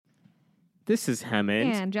This is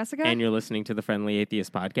Hammond. And Jessica. And you're listening to the Friendly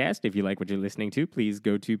Atheist Podcast. If you like what you're listening to, please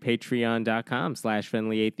go to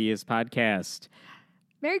patreon.com/Friendly Atheist Podcast.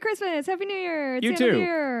 Merry Christmas. Happy New Year. It's You the too. End of the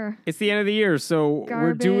year. It's the end of the year, so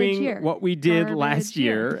we're doing year. what we did Garbage last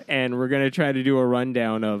year, and we're going to try to do a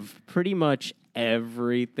rundown of pretty much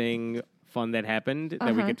everything fun that happened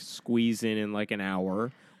that we could squeeze in like an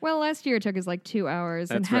hour. Well, last year it took us like 2 hours,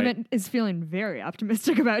 and That's right. Hammond is feeling very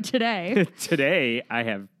optimistic about today. Today, I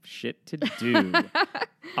have shit to do.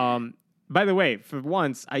 By the way, for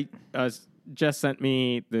once, Jess sent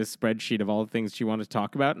me this spreadsheet of all the things she wanted to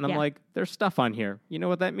talk about, and I'm like, there's stuff on here. You know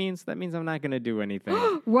what that means? That means I'm not going to do anything.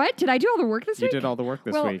 What? Did I do all the work this You week? did all the work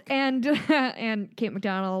this week. And Kate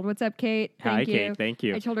McDonald. What's up, Kate? Hi, Kate. Thank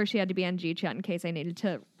you. I told her she had to be on G-Chat in case I needed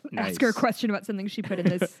to Nice. ask her a question about something she put in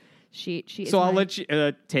this sheet. She is So I'll my- let you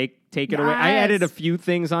take it away. I added a few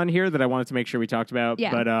things on here that I wanted to make sure we talked about,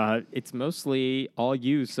 but it's mostly all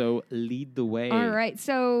you, so lead the way. All right.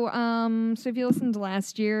 So if you listened to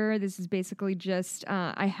last year, this is basically just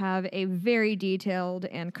I have a very detailed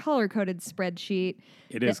and color-coded spreadsheet.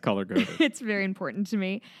 It is color-coded. It's very important to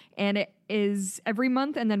me. And it is every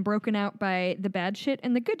month and then broken out by the bad shit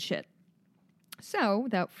and the good shit. So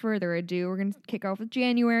without further ado, we're going to kick off with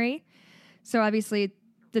January. So obviously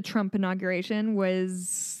the Trump inauguration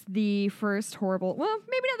was the first horrible, well,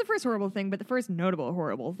 maybe not the first horrible thing, but the first notable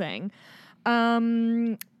horrible thing.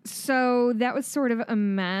 So that was sort of a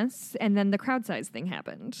mess. And then the crowd size thing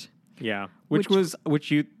happened. Yeah.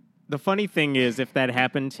 The funny thing is, if that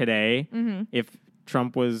happened today, if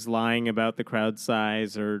Trump was lying about the crowd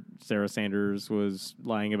size or Sarah Sanders was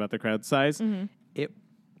lying about the crowd size,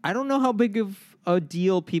 I don't know how big of a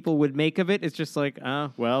deal people would make of it. It's just like,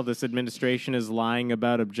 well, this administration is lying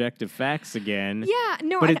about objective facts again. Yeah,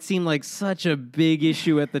 no. But it seemed like such a big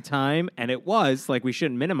issue at the time, and it was. Like, we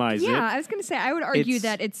shouldn't minimize it. Yeah, I was going to say, I would argue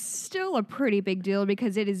that it's still a pretty big deal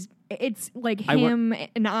because it's like him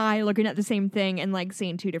and I looking at the same thing and like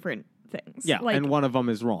saying two different things. Yeah, like, and one of them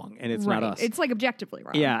is wrong, and it's not us. It's like objectively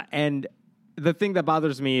wrong. Yeah, and the thing that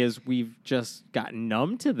bothers me is we've just gotten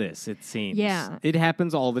numb to this, it seems. Yeah. It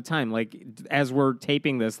happens all the time. Like, as we're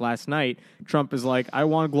taping this last night, Trump is like, I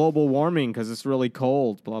want global warming because it's really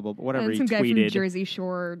cold, blah, blah, blah, whatever and he some guy tweeted. from Jersey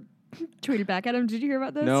Shore tweeted back at him. Did you hear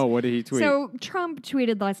about this? No, what did he tweet? So Trump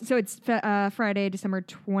tweeted so it's Friday, December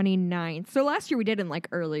 29th. So last year we did in like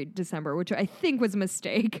early December, which I think was a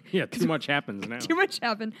mistake. Yeah, too much happens now. Too much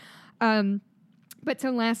happened. But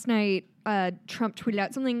so last night, Trump tweeted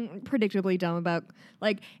out something predictably dumb about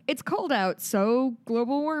like it's cold out, so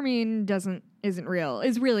global warming isn't real.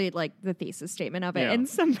 Is really like the thesis statement of it. Yeah. And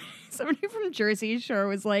somebody from Jersey Shore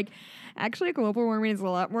was like, actually, global warming is a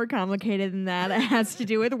lot more complicated than that. It has to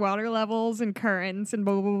do with water levels and currents and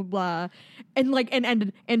blah blah blah, blah. And like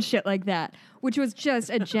and shit like that, which was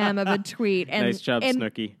just a gem of a tweet. And Nice job,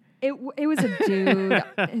 Snooki. It was a dude.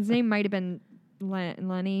 His name might have been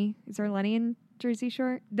Lenny. Is there Lenny in Jersey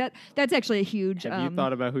Shore? That's actually a huge. Have you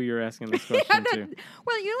thought about who you're asking this question to?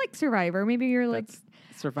 Well, you're like Survivor. Maybe you're like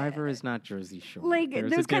Survivor is not Jersey Shore. like There's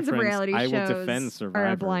those a kinds of difference. reality I shows will defend Survivor.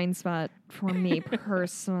 are a blind spot for me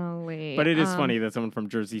personally. But it is funny that someone from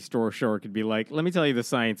Jersey Shore could be like, let me tell you the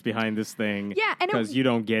science behind this thing. Yeah, and because you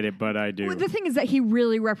don't get it, but I do. Well, the thing is that he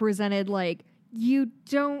really represented like you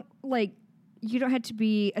don't have to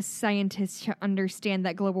be a scientist to understand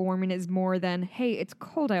that global warming is more than, hey, it's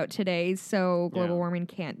cold out today, so global warming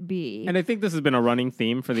can't be. And I think this has been a running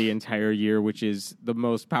theme for the entire year, which is the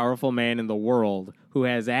most powerful man in the world who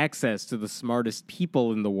has access to the smartest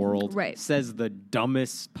people in the world says the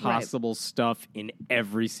dumbest possible stuff in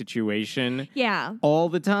every situation. Yeah. All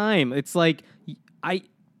the time. It's like, I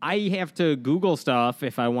have to Google stuff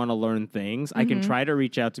if I want to learn things. I can try to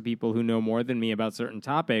reach out to people who know more than me about certain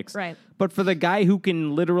topics. Right. But for the guy who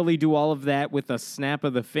can literally do all of that with a snap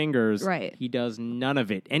of the fingers, Right. he does none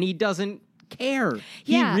of it. And he doesn't care.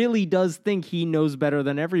 Yeah. He really does think he knows better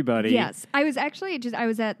than everybody. Yes. I was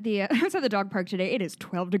at the dog park today. It is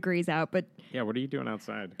 12 degrees out, but Yeah, what are you doing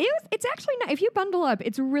outside? it's actually not. If you bundle up,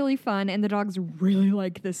 it's really fun, and the dogs really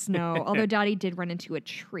like the snow. Although Dottie did run into a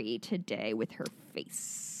tree today with her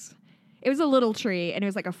face. It was a little tree, and it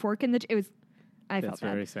was like a fork in the. I felt That's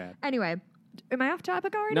bad. very sad. Anyway, am I off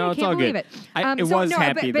topic already? No, I it's can't all believe good. it. It was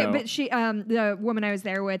happy, though. But she, the woman I was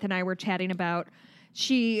there with, and I were chatting about.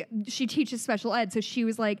 She teaches special ed, so she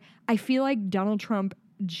was like, I feel like Donald Trump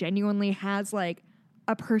genuinely has like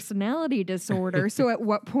a personality disorder. So at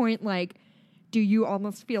what point, like, do you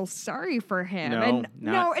almost feel sorry for him? No,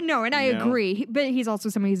 And and I no. agree. But he's also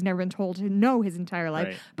somebody who's never been told to know his entire life.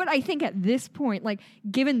 Right. But I think at this point, like,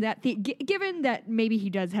 given that maybe he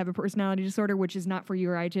does have a personality disorder, which is not for you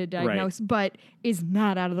or I to diagnose, but is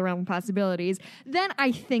not out of the realm of possibilities, then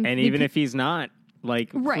I think, And even if he's not like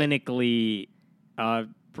Right. clinically Unwell,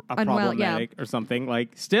 problematic or something,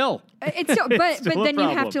 like still, it's so, but still a then you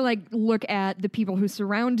have problem. to like look at the people who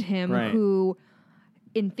surround him, Right. who,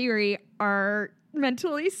 in theory, are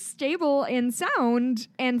mentally stable and sound,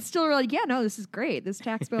 and still are like, yeah, no, this is great. This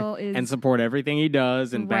tax bill is and support everything he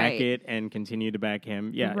does and back Right. it and continue to back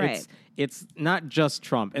him. Yeah, Right. it's not just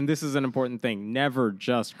Trump, and this is an important thing. Never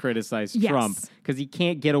just criticize Yes. Trump, because he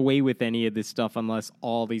can't get away with any of this stuff unless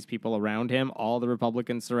all these people around him, all the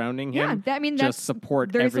Republicans surrounding Yeah, him, I mean, just that's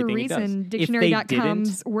support there's a everything reason he does.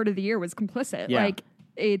 Dictionary.com's word of the year was complicit. Yeah. Like,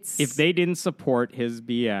 it's If they didn't support his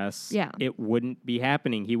BS, Yeah. it wouldn't be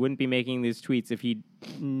happening. He wouldn't be making these tweets if he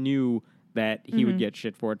knew that he would get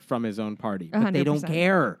shit for it from his own party. But they don't 100%.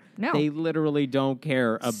 care. No. They literally don't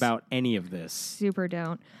care about any of this. super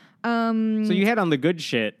don't. So you had on the good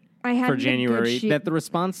shit I had for the good January shit. that the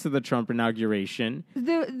response to the Trump inauguration.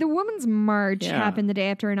 The Women's March Yeah. happened the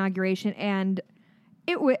day after inauguration, and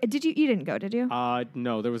it did you didn't go, did you?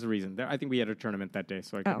 No, there was a reason. I think we had a tournament that day,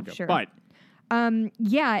 so I couldn't go. sure. But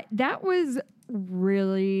Yeah, that was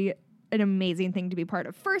really an amazing thing to be part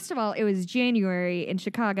of. First of all, it was January in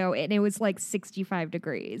Chicago, and it was like 65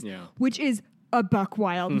 degrees, Yeah. which is a buck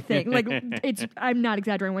wild thing. Like, I'm not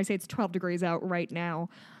exaggerating when I say it's 12 degrees out right now.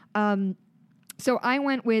 So I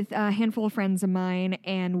went with a handful of friends of mine,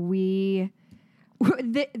 and the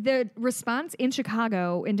response in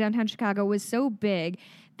Chicago, in downtown Chicago, was so big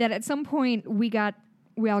that at some point we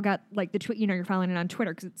all got like the tweet. You know, you're following it on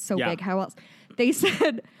Twitter because it's so Yeah. big. How else? They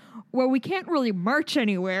said, "Well, we can't really march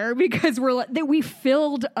anywhere because we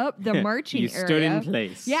filled up the marching you area." stood in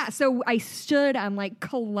place. Yeah, so I stood on like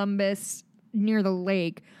Columbus near the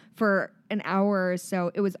lake for an hour or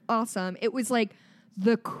so. It was awesome. It was like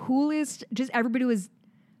the coolest. Just everybody was.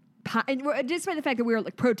 Despite the fact that we were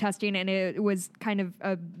like protesting and it was kind of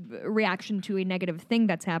a reaction to a negative thing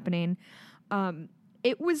that's happening,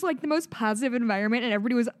 it was like the most positive environment, and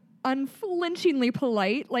everybody was unflinchingly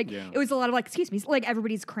polite. Like, Yeah. it was a lot of like, excuse me, like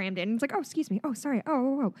everybody's crammed in. It's like, oh, excuse me, oh, sorry,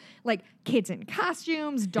 oh. Like kids in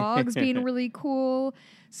costumes, dogs being really cool.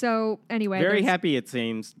 So anyway, very there's- happy, it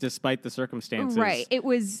seems, despite the circumstances. Right.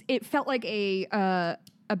 It felt like a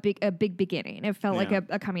big beginning. It felt like Yeah.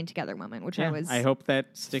 a coming together moment, which Yeah, I was. I hope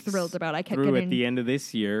that sticks thrilled about. I kept through getting at the end of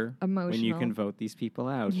this year when you emotional. can vote these people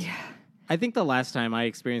out. Yeah. I think the last time I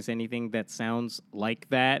experienced anything that sounds like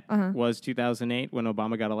that was 2008 when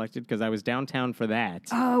Obama got elected, because I was downtown for that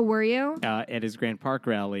Oh, were you? at his Grant Park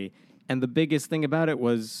rally. And the biggest thing about it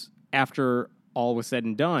was after all was said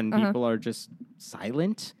and done, people are just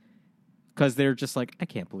silent because they're just like, I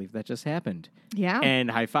can't believe that just happened. Yeah. And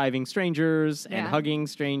high-fiving strangers and Yeah. hugging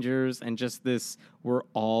strangers and just this, we're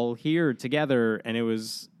all here together. And it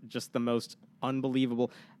was just the most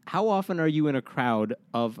unbelievable. How often are you in a crowd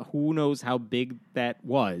of who knows how big that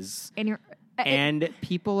was? And you're. And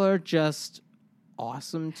people are just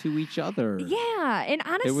awesome to each other. Yeah, and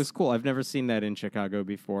honestly, It was cool. I've never seen that in Chicago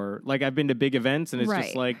before. Like, I've been to big events, and it's just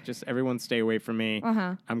Right. like, just everyone stay away from me.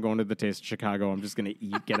 I'm going to the Taste of Chicago. I'm just going to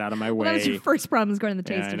eat. Get out of my way. Well, that was your first problem, is going to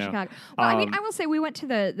the Yeah, Taste I of know. Chicago. Well, I mean, I will say we went to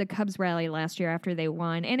the Cubs rally last year after they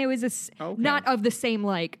won, and it was Okay. not of the same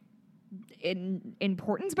like in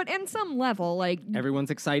importance, but in some level, like Everyone's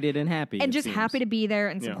excited and happy. and it just seems. happy to be there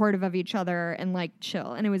and Yeah. supportive of each other and like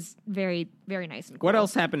chill, and it was very very nice and cool. What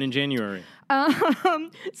else happened in January?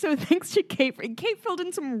 So thanks to Kate, Kate filled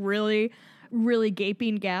in some really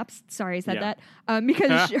gaping gaps. Sorry, I said Yeah. that.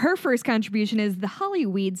 Because her first contribution is the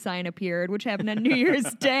Hollyweed sign appeared, which happened on New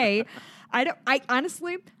Year's Day. I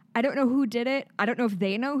honestly, I don't know who did it. I don't know if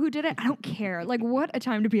they know who did it. I don't care. Like, what a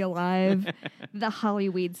time to be alive. The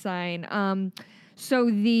Hollyweed sign.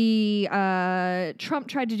 So the Trump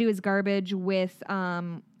tried to do his garbage with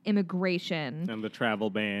immigration. And the travel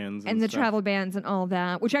bans. And the stuff. travel bans and all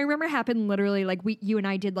that, which I remember happened literally like you and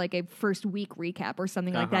I did like a first week recap or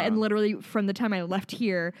something like that. And literally from the time I left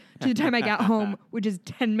here to the time I got home, which is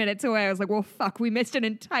 10 minutes away, I was like, well, fuck, we missed an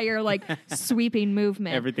entire like sweeping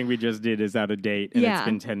movement. Everything we just did is out of date, and it's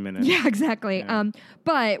been 10 minutes. Yeah, exactly. Yeah.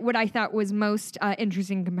 But what I thought was most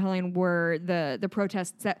interesting and compelling were the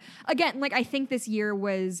protests that, again, like I think this year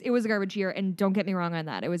was a garbage year, and don't get me wrong on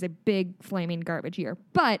that. It was a big flaming garbage year.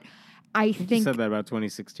 But I You think said that about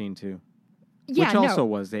 2016 too, yeah, which no, also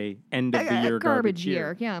was a end of the year garbage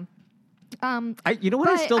year. Yeah. You know what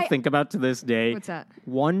I But still think about to this day? What's that?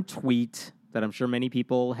 One tweet that I'm sure many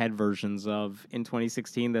people had versions of in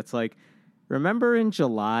 2016 that's like, Remember in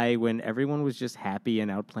July when everyone was just happy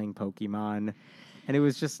and out playing Pokemon? And it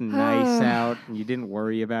was just nice out, and you didn't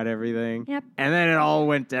worry about everything. Yep. And then it all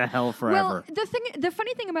went to hell forever. Well, the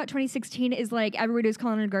funny thing about 2016 is like everybody was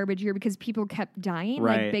calling it a garbage year because people kept dying,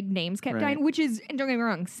 Right. like big names kept Right. dying, which is, and don't get me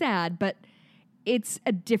wrong, sad, but it's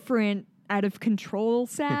a different out of control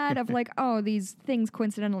sad of like, oh, these things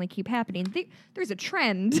coincidentally keep happening. There's a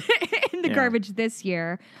trend in the garbage this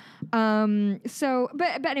year. So,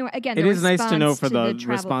 but anyway, again, it is nice to know for the the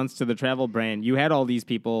response to the travel brand. You had all these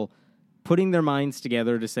people putting their minds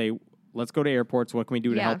together to say, let's go to airports. What can we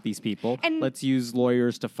do to help these people? And let's use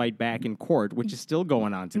lawyers to fight back in court, which is still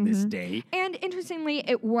going on to this day. And interestingly,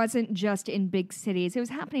 it wasn't just in big cities. It was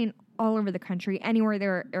happening all over the country, anywhere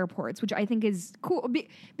there are airports, which I think is cool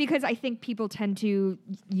because I think people tend to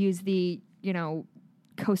use the,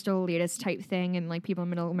 coastal elitist type thing and like people in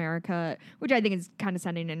middle America, which I think is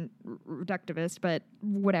condescending and reductivist, but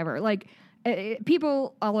whatever. Like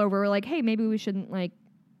people all over were like, hey, maybe we should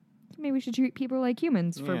treat people like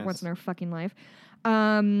humans for once in our fucking life.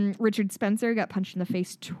 Richard Spencer got punched in the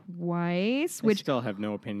face twice. I still have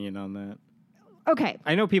no opinion on that. Okay.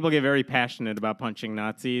 I know people get very passionate about punching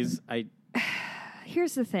Nazis.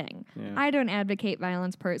 Here's the thing. Yeah. I don't advocate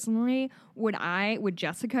violence personally. Would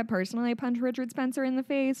Jessica personally punch Richard Spencer in the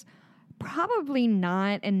face? Probably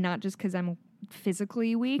not, and not just because I'm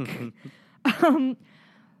physically weak. But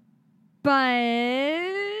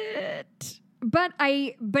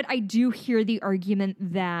I do hear the argument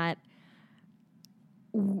that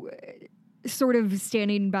sort of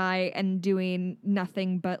standing by and doing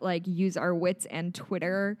nothing but like use our wits and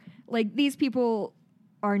Twitter, like these people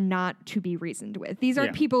are not to be reasoned with. These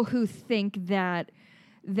are people who think that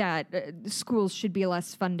schools should be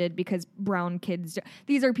less funded because brown kids.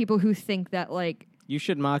 These are people who think that like you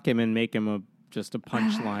should mock him and make him just a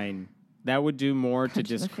punchline. That would do more to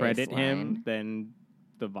discredit him than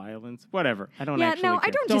the violence. Whatever. I don't actually care.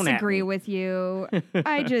 I don't disagree with you.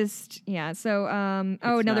 I just, So,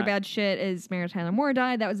 another bad shit is Mayor Tyler Moore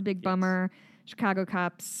died. That was a big bummer. Chicago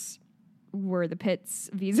cops were the pits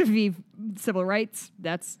vis-a-vis civil rights.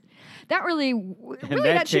 That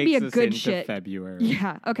should be a good shit. February.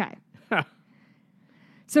 Yeah. Okay.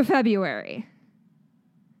 So February.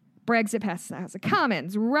 Brexit passes the House of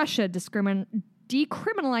Commons. Russia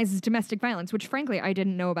decriminalizes domestic violence, which frankly I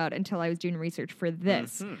didn't know about until I was doing research for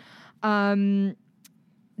this. The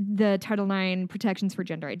Title IX protections for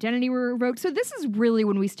gender identity were revoked. So this is really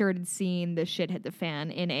when we started seeing this shit hit the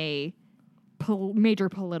fan in a major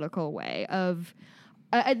political way.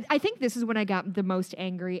 I think this is when I got the most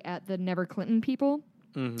angry at the Never Clinton people.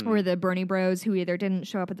 Or the Bernie bros who either didn't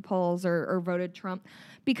show up at the polls or voted Trump.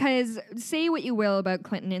 Because say what you will about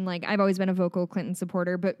Clinton, and like I've always been a vocal Clinton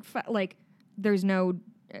supporter, but there's no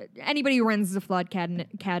anybody who runs as a flawed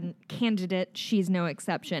candidate, she's no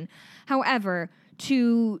exception. However,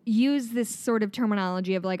 to use this sort of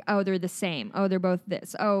terminology of like, oh, they're the same, oh, they're both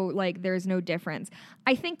this, oh, like there's no difference.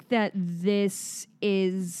 I think that this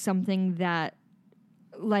is something that,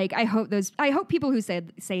 like, I hope people who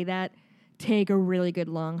say that take a really good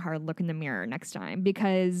long hard look in the mirror next time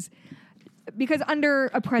because under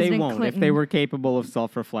a President they won't. Clinton, If they were capable of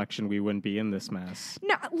self-reflection, we wouldn't be in this mess.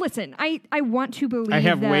 No, listen, I want to believe I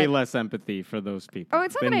have way less empathy for those people. Oh,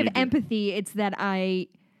 it's not that I have empathy, it's that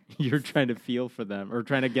You're trying to feel for them or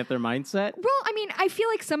trying to get their mindset? Well, I mean, I feel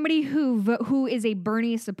like somebody who is a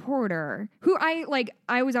Bernie supporter, who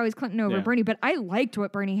I was always Clinton over Bernie, but I liked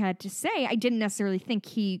what Bernie had to say. I didn't necessarily think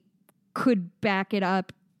he could back it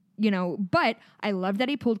up, but I love that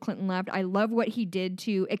he pulled Clinton left. I love what he did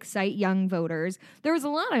to excite young voters. There was a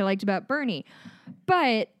lot I liked about Bernie,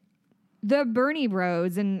 but the Bernie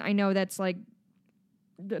bros, and I know that's like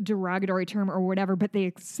a derogatory term or whatever, but they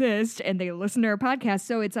exist and they listen to our podcast.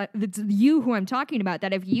 So it's you who I'm talking about,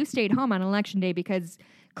 that if you stayed home on election day because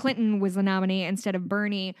Clinton was the nominee instead of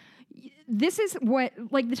Bernie, this is what,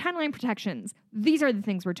 like the Title IX protections, these are the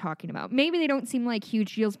things we're talking about. Maybe they don't seem like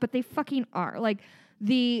huge deals, but they fucking are. Like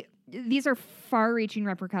these are far-reaching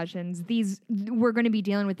repercussions. We're going to be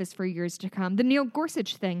dealing with this for years to come. The Neil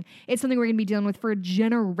Gorsuch thing is something we're going to be dealing with for a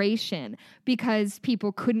generation because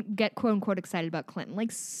people couldn't get quote-unquote excited about Clinton.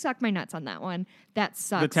 Like, suck my nuts on that one. That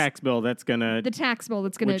sucks. The tax bill that's going to...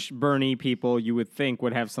 Which Bernie people, you would think,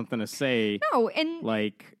 would have something to say. No, and...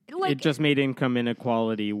 Like it just made income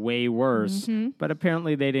inequality way worse. But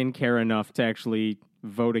apparently they didn't care enough to actually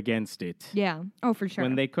vote against it. Yeah. Oh, for sure.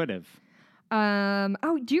 When they could have. Do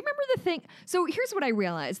you remember the thing? So here's what I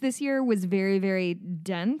realized. This year was very, very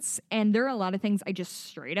dense, and there are a lot of things I just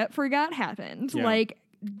straight up forgot happened. Yeah. Like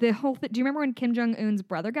the whole thing. Do you remember when Kim Jong-un's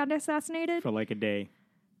brother got assassinated? For like a day.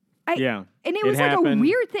 Yeah. And it It was like a happened.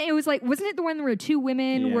 weird thing. It was like, wasn't it the one where two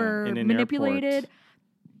women Yeah, were in an manipulated? airport.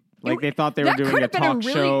 Like they thought they were that doing could a have been a talk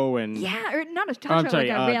really- show and Yeah, or not a Oh, talk I'm show, sorry,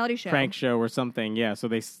 like a reality show. prank show or something. Yeah, so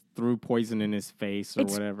they threw poison in his face or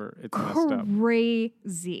It's whatever. It's messed up.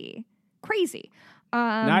 Crazy.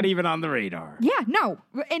 Not even on the radar. Yeah, no.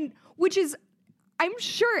 And which is, I'm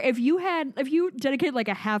sure if you dedicated like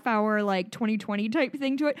a half hour, like 2020 type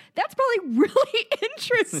thing to it, that's probably really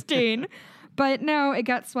interesting. But no, it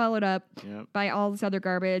got swallowed up Yep. by all this other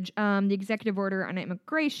garbage. The executive order on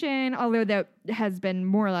immigration, although that has been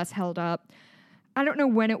more or less held up. I don't know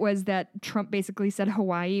when it was that Trump basically said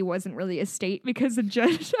Hawaii wasn't really a state because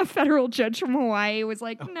a federal judge from Hawaii was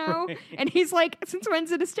like, no. Right. And he's like, since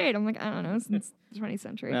when's it a state? I'm like, I don't know, since the 20th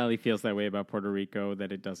century. Well, he feels that way about Puerto Rico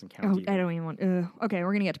that it doesn't count. Oh, either. I don't even want. Okay,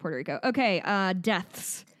 we're gonna get to Puerto Rico. Okay,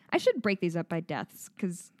 deaths. I should break these up by deaths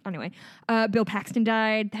because anyway, Bill Paxton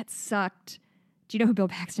died. That sucked. Do you know who Bill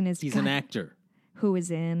Paxton is? He's God, an actor. who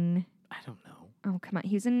was in. I don't know. Oh come on,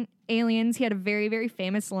 he was in Aliens. He had a very very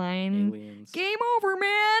famous line. Aliens. Game over,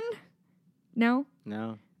 man. No.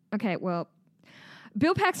 No. Okay, well.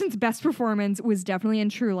 Bill Paxton's best performance was definitely in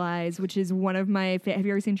True Lies, which is one of my. Have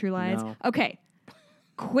you ever seen True Lies? No. Okay.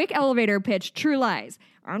 Quick elevator pitch, True Lies.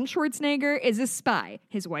 Arnold Schwarzenegger is a spy.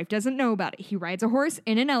 His wife doesn't know about it. He rides a horse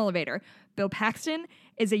in an elevator. Bill Paxton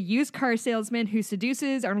is a used car salesman who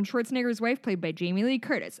seduces Arnold Schwarzenegger's wife, played by Jamie Lee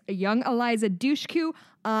Curtis, a young Eliza Dushku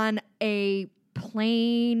on a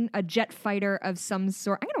plane, a jet fighter of some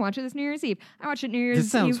sort. I'm going to watch it this New Year's Eve. I watched it New Year's Eve.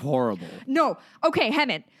 This sounds horrible. No. Okay,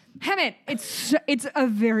 Hemmett. It's a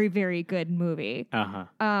very, very good movie.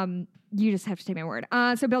 Uh-huh. You just have to take my word.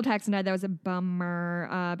 So Bill Paxton died. That was a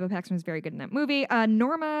bummer. Bill Paxton was very good in that movie.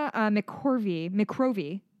 Norma McCorvey.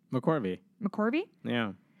 McCorvey?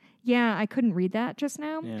 Yeah. Yeah, I couldn't read that just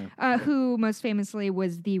now. Yeah. Who most famously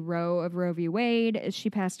was the Roe of Roe v. Wade. She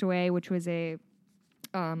passed away, which was a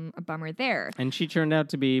bummer there. And she turned out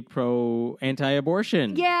to be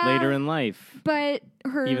anti-abortion Yeah. later in life, But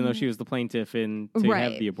her... even though she was the plaintiff to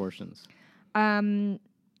Right. have the abortions. The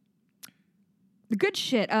good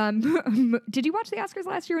shit. Did you watch the Oscars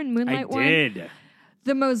last year when Moonlight won? I did.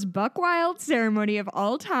 The most buck wild ceremony of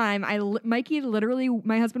all time. Mikey literally,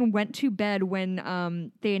 my husband went to bed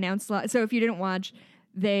when they announced. So if you didn't watch,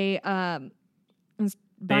 they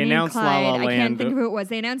Bonnie announced and Clyde. La La I can't Land. think of who it was.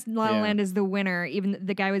 They announced La La Yeah. Land as the winner. Even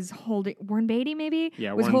the guy was holding Warren Beatty, maybe.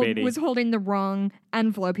 Yeah, was Warren Beatty. was holding the wrong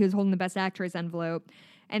envelope. He was holding the Best Actress envelope.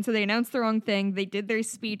 And so they announced the wrong thing. They did their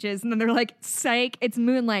speeches, and then they're like, "Psych, it's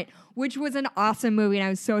Moonlight," which was an awesome movie, and I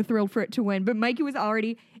was so thrilled for it to win. But Mikey was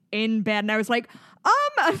already in bed, and I was like,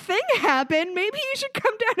 a thing happened. Maybe you should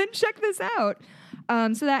come down and check this out."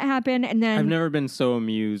 So that happened, and then I've never been so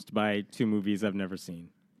amused by two movies I've never seen.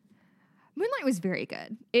 Moonlight was very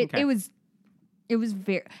good. Okay. It was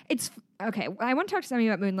very. It's okay. I want to talk to somebody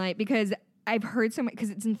about Moonlight because I've heard so much because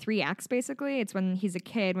it's in 3 acts basically. It's when he's a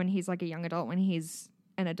kid, when he's like a young adult, when he's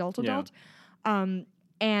an adult.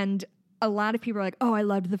 And a lot of people are like, "Oh, I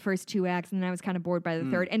loved the first 2 acts," and then I was kind of bored by the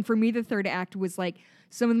third. And for me, the third act was like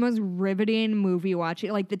some of the most riveting movie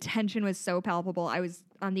watching. Like the tension was so palpable. I was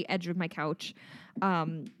on the edge of my couch.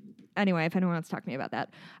 Anyway, if anyone wants to talk to me about that.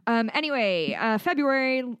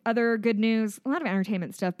 February, other good news, a lot of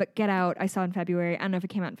entertainment stuff, but Get Out, I saw in February. I don't know if it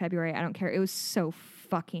came out in February. I don't care. It was so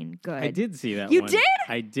fucking good. I did see that You one. did?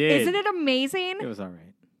 I did. Isn't it amazing? It was all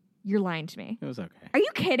right. You're lying to me. It was okay. Are you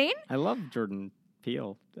kidding? I love Jordan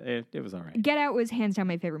Peele. It was all right. Get Out was hands down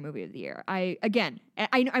my favorite movie of the year. I went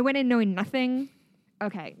in knowing nothing.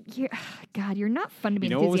 Okay. God, you're not fun to be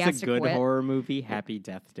You know what was enthusiastic a good with. horror movie? Happy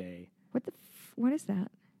Death Day. What is that?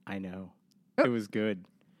 I know. Oh. It was good.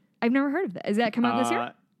 I've never heard of that. Is that come out this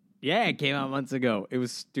year? Yeah, it came out months ago. It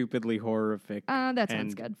was stupidly horrific. That sounds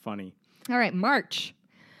and good. funny. All right, March.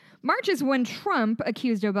 March is when Trump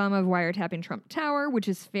accused Obama of wiretapping Trump Tower, which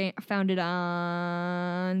is founded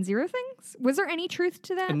on 0 things. Was there any truth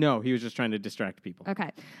to that? No, he was just trying to distract people. Okay.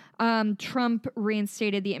 Trump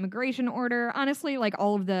reinstated the immigration order. Honestly, like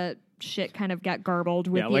all of the shit kind of got garbled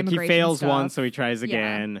with the like he immigration fails stuff. once, so he tries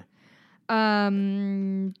again.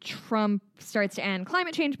 Trump starts to end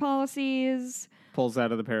climate change policies. Pulls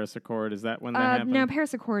out of the Paris Accord. Is that when that happened? No,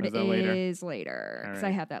 Paris Accord Is that later? is later because All I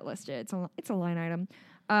right. have that listed. It's a line item.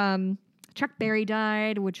 Chuck Berry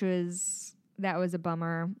died, which was a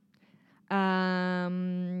bummer. A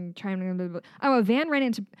van ran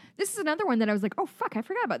into. This is another one that I was like, oh fuck, I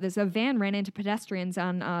forgot about this. A van ran into pedestrians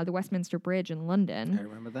on the Westminster Bridge in I London.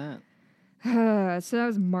 remember that. So that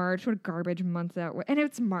was March. What a garbage month that was. And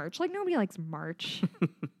it's March. Like nobody likes March.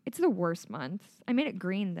 It's the worst month. I made it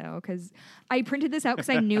green, though, because I printed this out because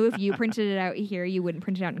I knew if you printed it out here, you wouldn't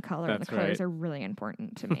print it out in color. That's and the colors right. are really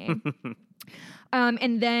important to me.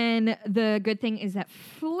 And then the good thing is that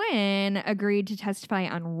Flynn agreed to testify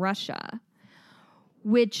on Russia,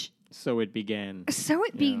 which... So it began. So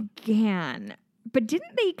it began. But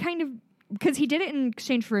didn't they kind of... Because he did it in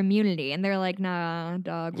exchange for immunity, and they're like, nah,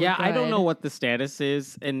 dog, we're I don't good. know what the status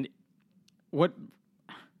is, and what...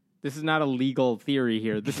 This is not a legal theory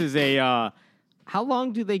here. This is a... how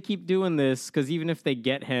long do they keep doing this? Because even if they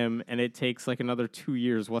get him and it takes like another 2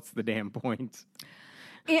 years, what's the damn point?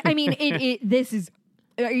 I mean, this is...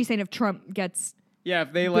 Are you saying if Trump gets... Yeah,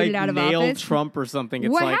 if they booted like out of nail office? Trump or something,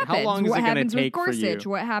 it's what like, happens? how long is what it going happens to take with for you? Gorsuch?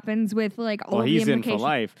 What happens with like all Well, he's the in for implications?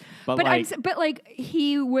 life. But But like, but like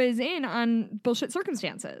he was in on bullshit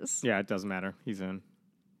circumstances. yeah, it doesn't matter. He's in.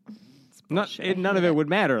 bullshit. None of it would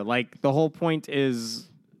matter. Like, the whole point is,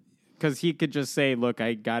 because he could just say, look,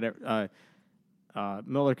 I got it.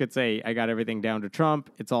 Mueller could say, I got everything down to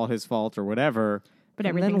Trump. It's all his fault or whatever. But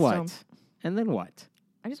and then everything's what? still- And then what?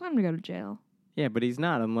 I just want him to go to jail. Yeah, but he's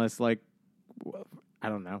not unless, like, I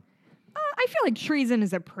don't know. I feel like treason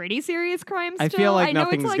is a pretty serious crime still. I feel like I know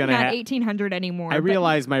nothing's it's like gonna not hap- 1800 anymore. I but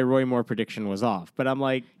realize my Roy Moore prediction was off, but I'm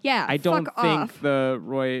like, Yeah, I don't fuck think off.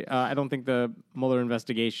 I don't think the Mueller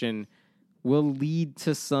investigation will lead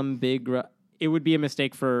to some big. It would be a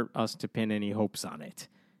mistake for us to pin any hopes on it.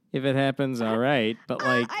 If it happens, all right. But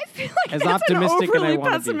like, I feel like as that's optimistic an and I overly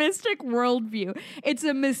wanna be. pessimistic worldview. It's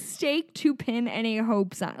a mistake to pin any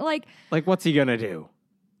hopes on. Like, what's he gonna do?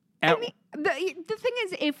 I mean, the thing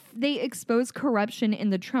is, if they expose corruption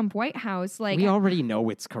in the Trump White House, like, we already know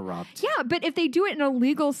it's corrupt. yeah, but if they do it in a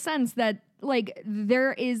legal sense, that like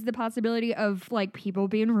there is the possibility of like people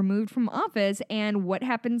being removed from office, and what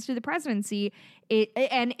happens to the presidency?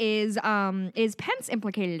 Is Pence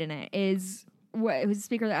implicated in it? Who's the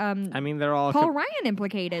speaker? I mean, they're all Paul Ryan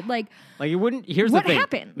implicated. Like it wouldn't. Here's what the thing.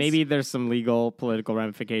 happens? Maybe there's some legal, political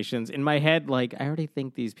ramifications. In my head, like, I already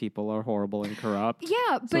think these people are horrible and corrupt.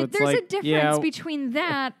 yeah, So but it's there's a like, difference yeah. between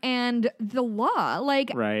that and the law.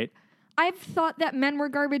 Like Right. I've thought that men were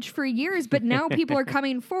garbage for years, but now people are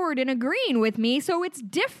coming forward and agreeing with me, so it's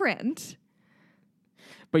different.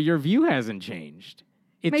 But your view hasn't changed.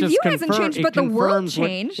 It My just view hasn't changed, it but the world confirms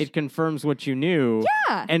changed. it confirms what you knew.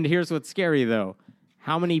 Yeah. And here's what's scary, though.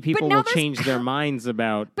 How many people now will there's change their minds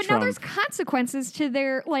about But Trump? now there's consequences to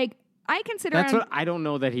their like. I consider That's on- what I don't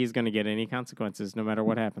know that he's going to get any consequences, no matter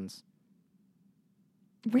what happens.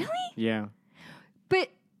 really, Yeah, but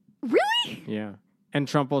really, yeah. And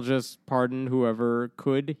Trump will just pardon whoever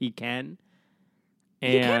could he can.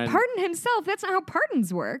 And he can't pardon himself. That's not how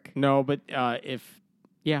pardons work. No, but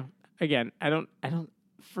again, I don't.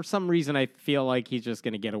 For some reason, I feel like he's just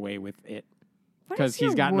going to get away with it. What Because is he's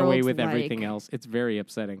your gotten away world with everything like? else. It's very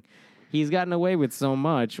upsetting. He's gotten away with so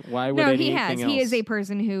much. Why would No, anything he has. else? He is a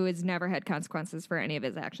person who has never had consequences for any of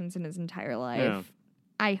his actions in his entire life. Yeah.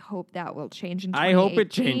 I hope that will change in I hope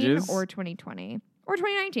it 2018 changes. or 2020 or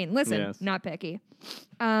 2019. Listen, Yes. not picky.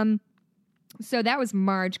 So that was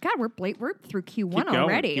March. God, we're through Q1 Keep going.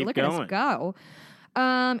 already. Keep Look going. at us go.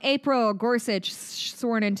 April, Gorsuch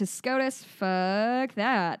sworn into SCOTUS. Fuck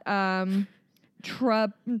that.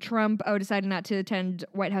 Trump decided not to attend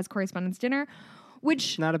White House Correspondents' Dinner,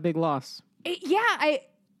 which, Not a big loss.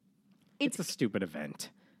 it's a stupid event.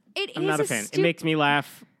 it I'm is not a fan. It makes me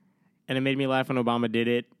laugh, and it made me laugh when Obama did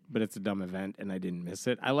it, but it's a dumb event, and I didn't miss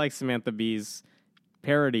it. I like Samantha Bee's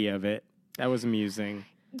parody of it. That was amusing.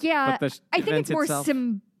 Yeah, But the I think event it's more itself-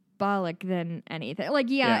 symbolic than anything. Like,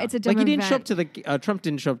 it's a dumb like he didn't event. show up to the Trump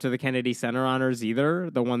didn't show up to the Kennedy Center honors either.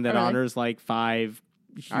 The one that Oh, really? honors like 5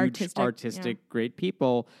 huge artistic great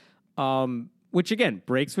people, which again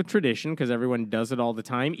breaks with tradition because everyone does it all the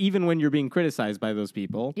time, even when you're being criticized by those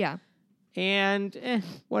people. Yeah, And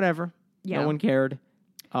whatever. Yeah. No one cared.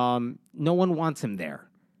 No one wants him there.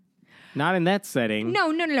 Not in that setting.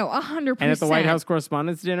 no, 100%. And at the White House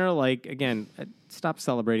Correspondents' Dinner, like, again, stop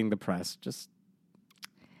celebrating the press. Just,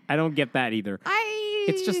 I don't get that either.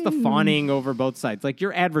 It's just the fawning over both sides. Like,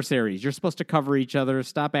 you're adversaries. You're supposed to cover each other.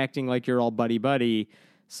 Stop acting like you're all buddy-buddy.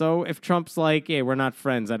 So if Trump's like, hey, we're not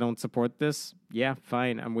friends, I don't support this, yeah,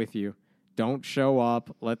 fine, I'm with you. Don't show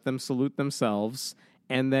up. Let them salute themselves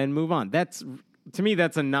and then move on. To me,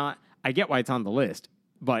 that's a not, I get why it's on the list,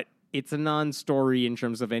 but it's a non-story in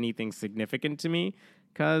terms of anything significant to me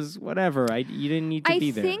Because whatever, you didn't need to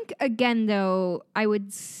be there. I think, again, though, I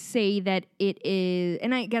would say that it is,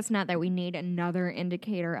 and I guess not that we need another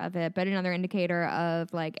indicator of it, but another indicator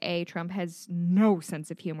of, like, Trump has no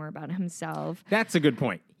sense of humor about himself. That's a good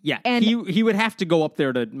point. Yeah, And- he would have to go up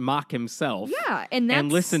there to mock himself. Yeah,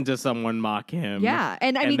 and listen to someone mock him. Yeah,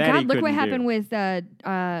 and I mean, that he God, look what couldn't happened do. with,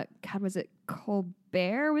 God, was it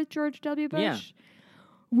Colbert with George W. Bush? Yeah.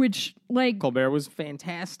 Which, like, Colbert was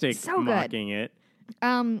fantastic So good. mocking it,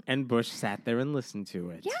 and Bush sat there and listened to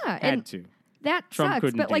it. Yeah, Had and- to. that Trump sucks,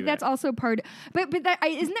 couldn't but like do that's that. also part. But isn't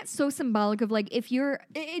that so symbolic of like if you're?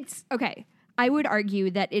 It's okay. I would argue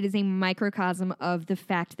that it is a microcosm of the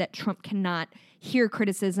fact that Trump cannot hear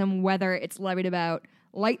criticism, whether it's levied about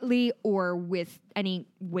lightly or with any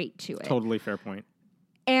weight to it. Totally fair point.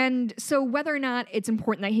 And so whether or not it's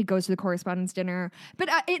important that he goes to the correspondence dinner, but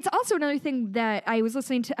it's also another thing that I was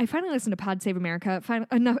listening to. I finally listened to Pod Save America.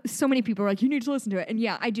 So many people are like, you need to listen to it. And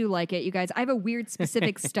yeah, I do like it, you guys. I have a weird,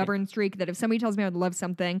 specific, stubborn streak that if somebody tells me I would love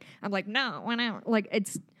something, I'm like, no, whatever. Like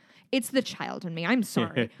it's the child in me. I'm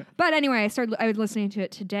sorry. But anyway, I was listening to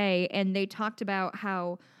it today, and they talked about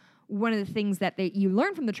how one of the things that you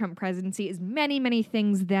learn from the Trump presidency is many, many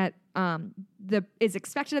things that is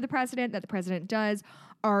expected of the president, that the president does,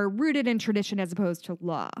 are rooted in tradition as opposed to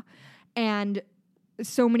law. And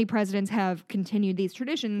so many presidents have continued these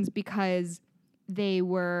traditions because they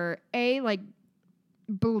were,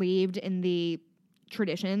 believed in the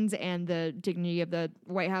traditions and the dignity of the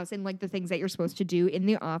White House and, like, the things that you're supposed to do in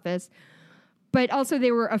the office. But also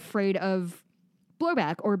they were afraid of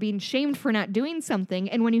blowback or being shamed for not doing something.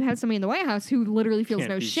 And when you have somebody in the White House who literally feels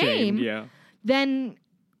Can't no be shame, shamed, yeah. then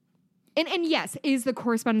and yes, is the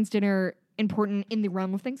correspondence dinner important in the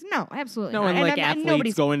realm of things? No, absolutely No, not. and like and athletes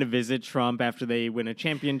nobody's going to visit Trump after they win a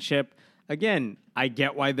championship. Again, I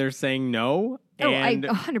get why they're saying no. I And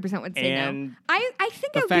 100% would say no. and I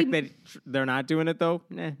think the it would fact be, that they're not doing it, though,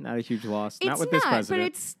 not a huge loss. it's Not with this president. but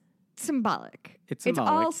it's symbolic. It's It's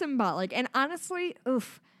all symbolic. symbolic. And honestly,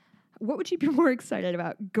 what would you be more excited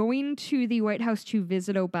about? Going to the White House to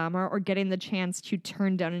visit Obama or getting the chance to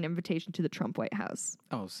turn down an invitation to the Trump White House?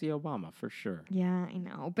 Oh, see Obama for sure. Yeah, I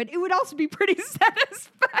know. But it would also be pretty satisfying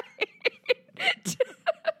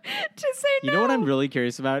to say no. You know what I'm really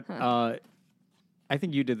curious about? I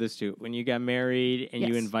think you did this too. When you got married and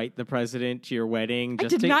you Yes. invite the president to your wedding. I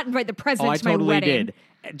did not invite the Oh, president I to my totally wedding.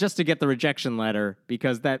 did. Just to get the rejection letter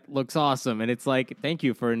because that looks awesome. And it's like, thank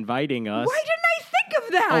you for inviting us. Why didn't I think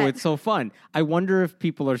of that? Oh, it's so fun. I wonder if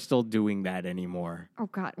people are still doing that anymore. Oh,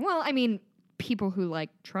 God. Well, I mean, people who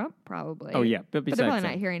like Trump, probably. Oh, yeah. But But they're besides probably that,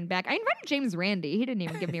 not hearing back. I invited James Randi. He didn't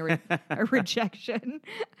even give me a rejection.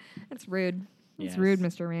 That's rude. That's Yes. rude,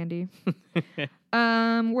 Mr. Randy.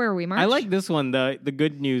 Where are we, March? I like this one, the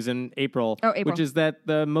good news in April, Oh, April. which is that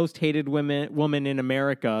the most hated woman in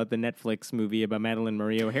America, the Netflix movie about Madeline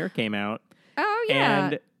Marie O'Hare, came out, Oh, yeah.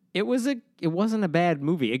 and it wasn't a bad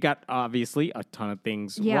movie. It got obviously a ton of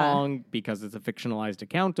things Yeah. wrong because it's a fictionalized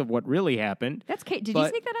account of what really happened. That's Kate. Did you but-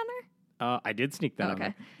 sneak that on there? I did sneak that on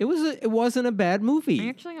Okay. there. It wasn't a bad movie. I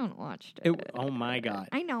actually haven't watched it. Oh my god!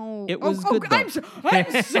 I know. It was good, though.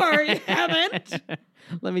 I'm sorry, I haven't.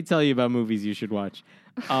 Let me tell you about movies you should watch.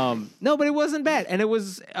 No, but it wasn't bad. And it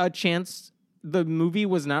was a chance. The movie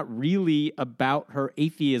was not really about her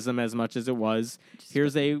atheism as much as it was.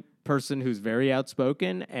 Here's a person who's very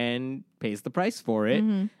outspoken and pays the price for it.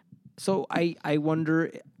 Mm-hmm. So I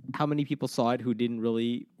wonder how many people saw it who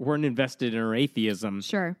weren't invested in her atheism,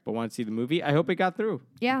 Sure. but want to see the movie. I hope it got through.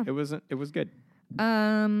 Yeah. It was good.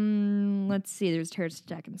 Let's see. There's a terrorist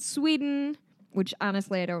attack in Sweden, which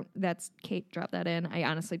honestly that's Kate dropped that in. I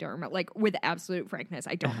honestly don't remember. Like, with absolute frankness,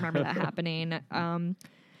 I don't remember that happening.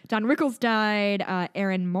 Don Rickles died.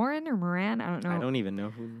 Aaron Moran, I don't know. I don't even know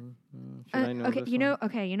who. Should I know okay, this you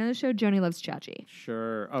one? know the show Joni Loves Chachi.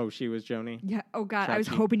 Sure. Oh, she was Joni. Yeah. Oh God, I was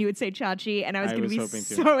Chachi. hoping you would say Chachi, and I was I going to was be hoping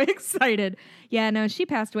to. so excited. Yeah. No, she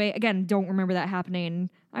passed away. Again, don't remember that happening.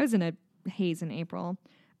 I was in a haze in April.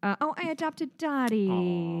 I adopted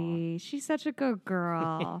Dottie. She's such a good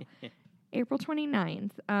girl. April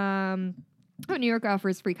 29th. New York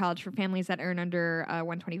offers free college for families that earn under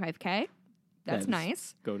 125K. That's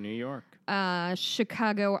nice. Go New York.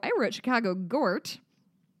 Chicago. I wrote Chicago Gort.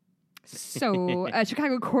 So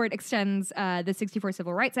Chicago court extends the 64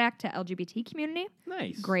 Civil Rights Act to LGBT community.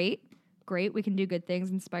 Nice. Great. We can do good things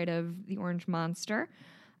in spite of the orange monster.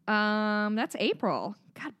 That's April.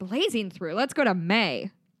 God, blazing through. Let's go to May.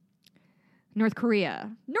 North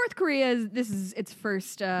Korea. This is its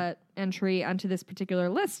first entry onto this particular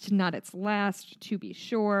list, not its last, to be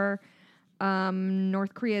sure.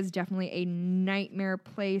 North Korea is definitely a nightmare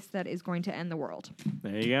place that is going to end the world.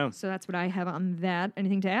 There you go. So that's what I have on that.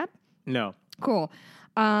 Anything to add? No. Cool.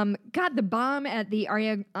 God, the bomb at the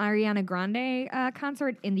Ariana Grande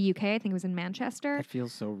concert in the UK, I think it was in Manchester. That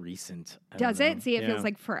feels so recent. Does it? See, it feels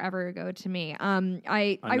like forever ago to me.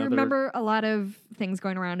 I remember a lot of things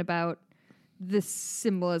going around about the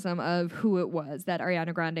symbolism of who it was, that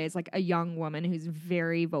Ariana Grande is like a young woman who's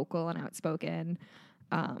very vocal and outspoken.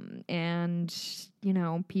 And, you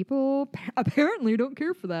know, people apparently don't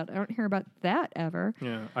care for that. I don't hear about that ever.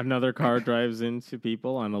 Yeah. Another car drives into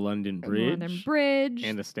people on a London Bridge.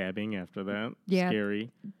 And a stabbing after that. Yeah.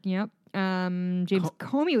 Scary. Yep. James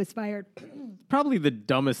Comey was fired. Probably the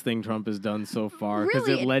dumbest thing Trump has done so far, because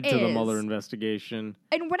Really, it led it to the is. Mueller investigation.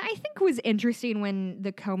 And what I think was interesting when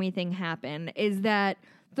the Comey thing happened is that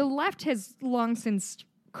the left has long since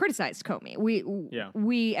criticized Comey.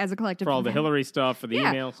 We as a collective, For all the Hillary stuff, for the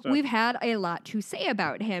email stuff. We've had a lot to say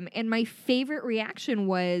about him. And my favorite reaction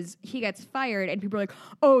was he gets fired and people are like,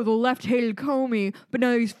 oh, the left hated Comey, but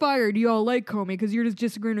now he's fired. You all like Comey because you're just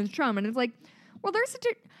disagreeing with Trump. And it's like, well,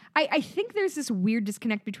 I think there's this weird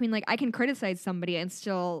disconnect between, like, I can criticize somebody and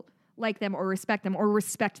still like them or respect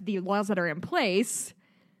the laws that are in place.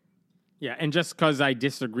 Yeah, and just because I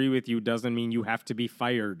disagree with you doesn't mean you have to be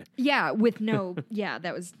fired. Yeah, with no...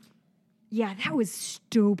 that was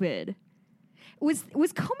stupid. Was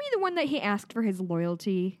Comey the one that he asked for his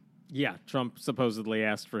loyalty? Yeah, Trump supposedly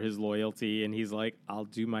asked for his loyalty, and he's like, I'll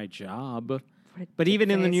do my job. But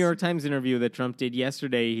even in the New York Times interview that Trump did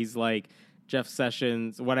yesterday, he's like, Jeff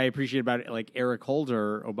Sessions, what I appreciate about it, like Eric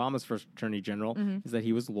Holder, Obama's first attorney general, is that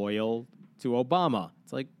he was loyal to Obama.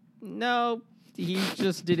 It's like, no, he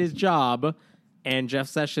just did his job, and Jeff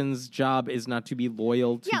Sessions' job is not to be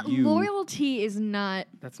loyal to you. Yeah, loyalty is not...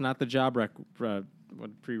 That's not the job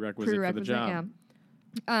prerequisite for the job.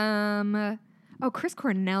 Yeah. Chris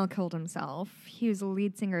Cornell killed himself. He was the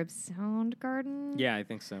lead singer of Soundgarden. Yeah, I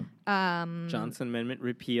think so. Johnson Amendment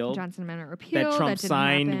repealed. That Trump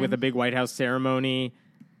signed happen. with a big White House ceremony.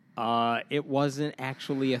 It wasn't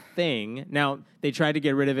actually a thing. Now, they tried to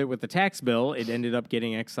get rid of it with the tax bill. It ended up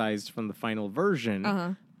getting excised from the final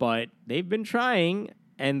version. But they've been trying,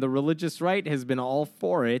 and the religious right has been all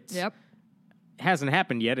for it. Yep. It hasn't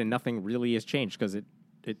happened yet, and nothing really has changed because it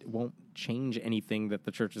won't change anything that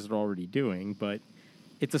the churches are already doing. But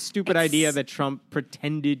it's a stupid idea that Trump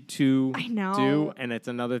pretended to do, and it's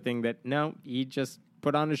another thing that, no, he just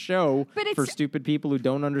put on a show for stupid people who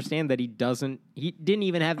don't understand that he didn't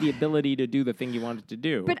even have the ability to do the thing he wanted to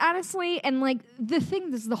do. But honestly, and like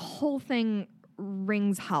the whole thing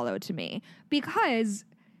rings hollow to me because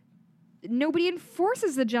nobody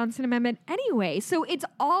enforces the Johnson Amendment anyway. So it's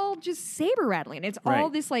all just saber rattling. It's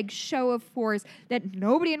all this like show of force that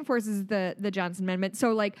nobody enforces the Johnson Amendment.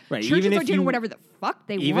 So like churches are doing whatever the fuck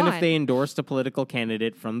they want. Even if they endorsed a political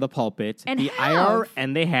candidate from the pulpit, and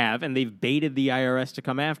they've baited the IRS to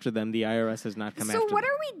come after them. The IRS has not come after them. So what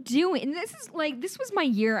are we doing? And this was my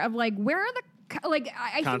year of like, where are the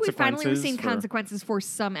I think we finally are seeing consequences for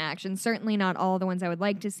some actions. Certainly not all the ones I would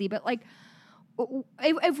like to see, but like,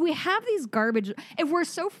 if we have these garbage, if we're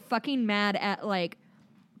so fucking mad at like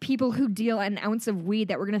people who deal an ounce of weed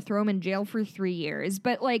that we're going to throw them in jail for 3 years,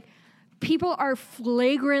 but like people are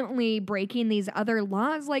flagrantly breaking these other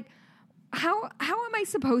laws, like how am I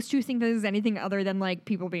supposed to think this is anything other than like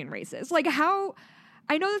people being racist? Like how,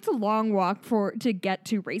 I know that's a long walk to get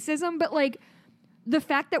to racism, but like the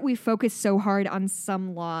fact that we focus so hard on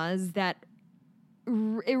some laws that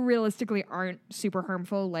realistically aren't super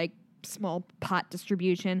harmful, like small pot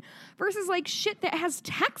distribution, versus like shit that has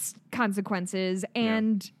tax consequences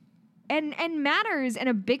and matters in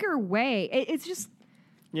a bigger way. It's just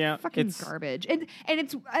fucking garbage. And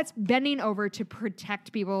it's bending over to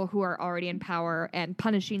protect people who are already in power and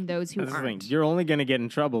punishing those who aren't. You're only going to get in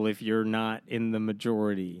trouble if you're not in the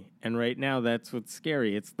majority. And right now, that's what's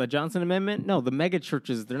scary. It's the Johnson Amendment. No, the mega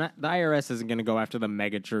churches. They're not. The IRS isn't going to go after the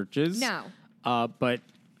mega churches. No. But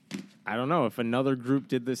I don't know if another group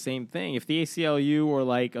did the same thing. If the ACLU or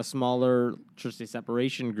like a smaller church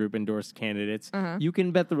separation group endorsed candidates, you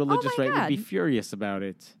can bet the religious right would be furious about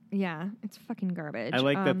it. Yeah, it's fucking garbage. I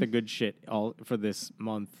like that the good shit all for this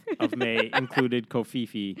month of May included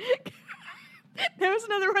Kofifi. There was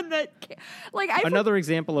another one that, like, another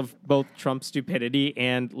example of both Trump's stupidity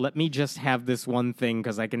and let me just have this one thing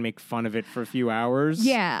because I can make fun of it for a few hours.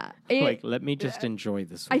 Yeah, let me just enjoy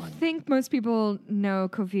this one. I think most people know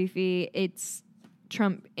Kofifi. It's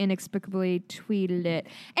Trump inexplicably tweeted it.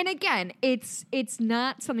 And again, it's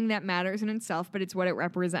not something that matters in itself, but it's what it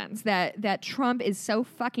represents. That Trump is so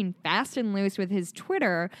fucking fast and loose with his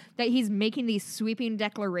Twitter that he's making these sweeping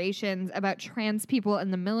declarations about trans people in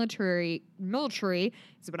the military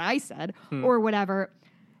is what I said, or whatever.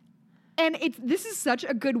 And this is such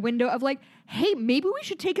a good window of like, hey, maybe we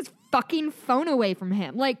should take his fucking phone away from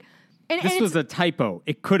him. Like, this was a typo.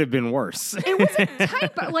 It could have been worse. It was a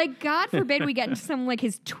typo. Like, God forbid we get into some like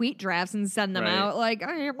his tweet drafts and send them out. Like,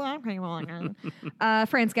 France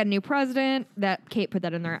got a new president. That Kate put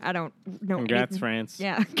that in there. I don't know. Congrats, France.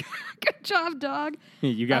 Yeah, good job, dog.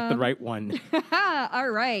 You got the right one. All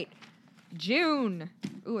right, June.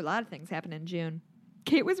 Ooh, a lot of things happen in June.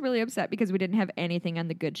 Kate was really upset because we didn't have anything on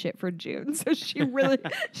the good shit for June, so she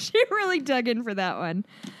really dug in for that one.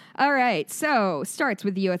 All right, so starts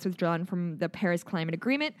with the U.S. withdrawing from the Paris Climate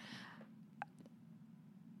Agreement.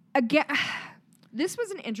 Again, this was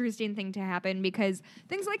an interesting thing to happen because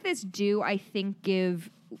things like this do, I think, give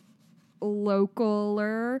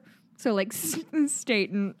localer, so like state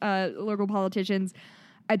and local politicians,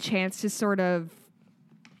 a chance to sort of,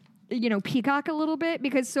 peacock a little bit,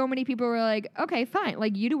 because so many people were like, okay, fine.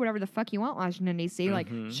 Like, you do whatever the fuck you want, Washington, D.C. Like,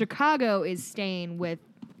 Chicago is staying with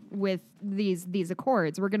these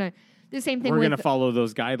accords. We're going to, the same thing. We're going to follow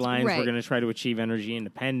those guidelines. Right. We're going to try to achieve energy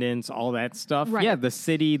independence, all that stuff. Right. Yeah, the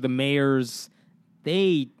city, the mayors,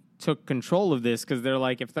 they took control of this because they're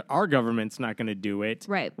like, if our government's not going to do it,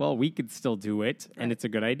 right, well, we could still do it, and it's a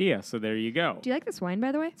good idea. So there you go. Do you like this wine,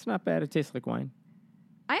 by the way? It's not bad. It tastes like wine.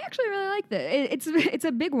 I actually really like this. It's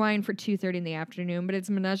a big wine for 2:30 in the afternoon, but it's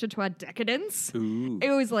Menage a Trois Decadence. Ooh.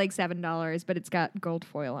 It was like $7, but it's got gold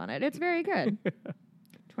foil on it. It's very good.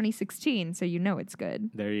 2016, so it's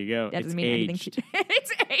good. There you go. That doesn't mean anything.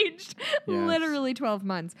 It's aged. Yes. Literally 12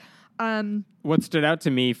 months. What stood out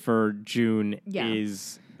to me for June Yeah.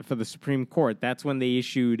 is for the Supreme Court. That's when they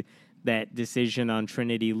issued that decision on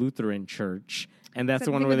Trinity Lutheran Church. And that's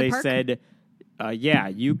the one where they said,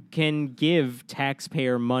 you can give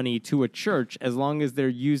taxpayer money to a church as long as they're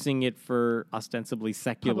using it for ostensibly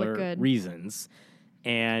secular reasons.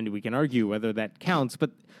 And we can argue whether that counts. But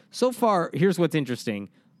so far, here's what's interesting.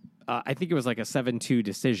 I think it was like a 7-2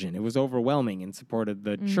 decision. It was overwhelming in support of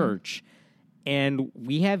the church. And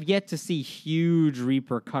we have yet to see huge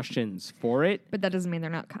repercussions for it. But that doesn't mean they're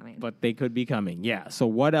not coming. But they could be coming, yeah. So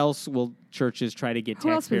what else will churches try to get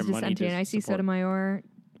taxpayer money to Who else was dissenting? I see Sotomayor.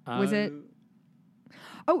 Was it?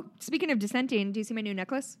 Oh, speaking of dissenting, do you see my new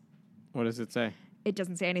necklace? What does it say? It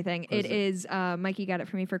doesn't say anything. It is Mikey got it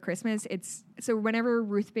for me for Christmas. It's so whenever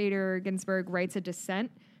Ruth Bader Ginsburg writes a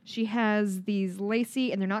dissent, she has these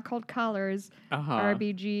lacy, and they're not called collars.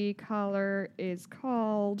 RBG collar is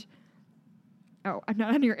called... Oh, I'm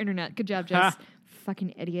not on your internet. Good job, Jess.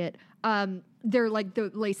 Fucking idiot. They're like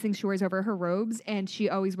the lace things she wears over her robes, and she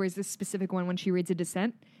always wears this specific one when she reads a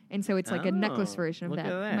dissent. And so it's like a necklace version of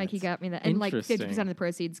that. Mikey got me that. And like 50% of the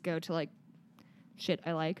proceeds go to like shit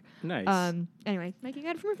I like. Nice. Anyway, Mikey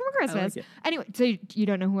got it for me for Christmas. Like anyway, so you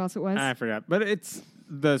don't know who else it was? I forgot. But it's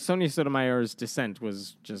the Sonia Sotomayor's dissent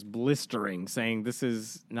was just blistering, saying this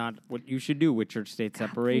is not what you should do with church-state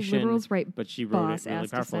separation. Liberals write but she wrote it really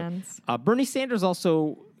powerfully. Dissents. Bernie Sanders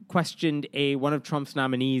also questioned one of Trump's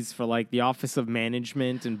nominees for like the Office of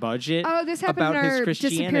Management and Budget. Oh, this happened about in his our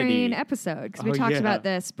Christianity disappearing episode because we talked about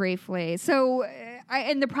this briefly. So,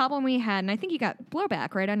 and the problem we had, and I think you got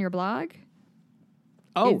blowback right on your blog.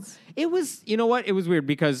 Oh, it was, you know what? It was weird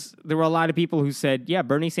because there were a lot of people who said, yeah,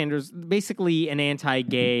 Bernie Sanders, basically an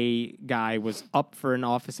anti-gay guy, was up for an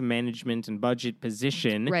Office of Management and Budget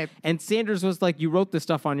position. Right. And Sanders was like, you wrote this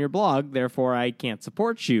stuff on your blog, therefore I can't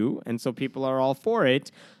support you. And so people are all for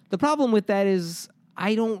it. The problem with that is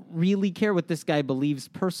I don't really care what this guy believes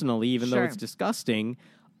personally, even though it's disgusting,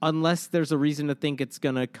 unless there's a reason to think it's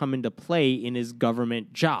going to come into play in his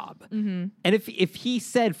government job. Mm-hmm. And if he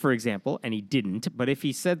said, for example, and he didn't, but if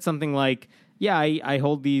he said something like, yeah, I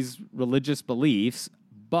hold these religious beliefs,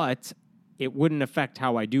 but it wouldn't affect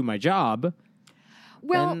how I do my job.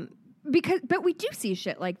 Well, but we do see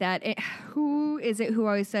shit like that. Who is it who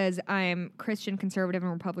always says I'm Christian, conservative,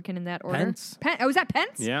 and Republican in that order? Pence. Oh, is that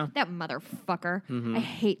Pence? Yeah. That motherfucker. Mm-hmm. I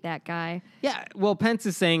hate that guy. Yeah, well, Pence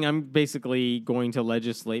is saying I'm basically going to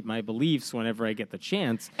legislate my beliefs whenever I get the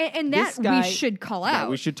chance. And that we should call out. Yeah,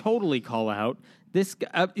 we should totally call out. This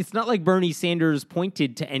it's not like Bernie Sanders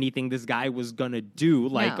pointed to anything this guy was going to do,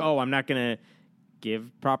 like, I'm not going to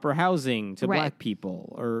give proper housing to black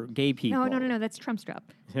people or gay people. No, that's Trump's job.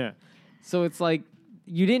 Yeah. So it's like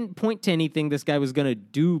you didn't point to anything this guy was going to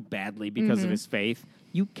do badly because of his faith.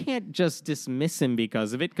 you can't just dismiss him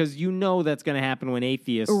because of it, because you know that's going to happen when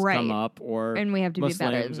atheists come up, or and we have to Muslims be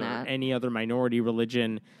better than or that. any other minority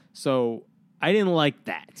religion. So I didn't like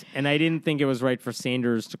that, and I didn't think it was right for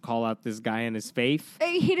Sanders to call out this guy on his faith.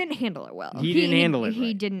 He didn't handle it well. He didn't handle it. He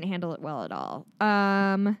right. didn't handle it well at all.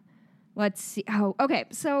 Let's see. Oh, okay.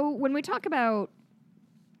 So when we talk about,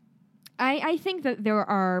 I think that there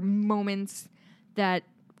are moments that.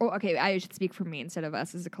 Oh, okay, I should speak for me instead of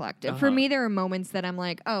us as a collective. For me, there are moments that I'm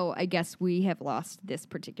like, oh, I guess we have lost this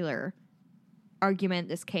particular argument,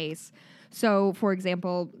 this case. So, for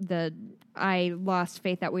example, I lost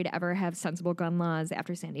faith that we'd ever have sensible gun laws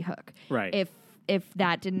after Sandy Hook. Right. If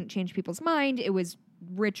that didn't change people's mind, it was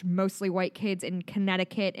rich, mostly white kids in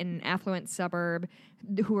Connecticut, in an affluent suburb,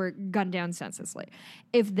 who were gunned down senselessly.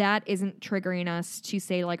 If that isn't triggering us to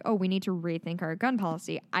say, like, oh, we need to rethink our gun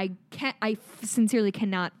policy, I sincerely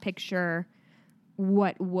cannot picture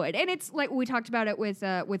what would. And it's like we talked about it with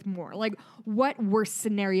Moore. Like, what worse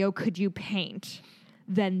scenario could you paint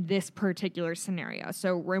than this particular scenario?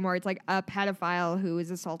 So Roy Moore, it's like a pedophile who has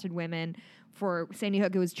assaulted women. For Sandy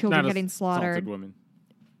Hook, it was children getting slaughtered. Assaulted women.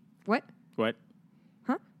 What? What?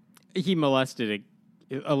 Huh? He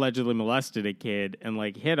allegedly molested a kid and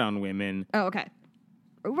like hit on women. Oh, okay.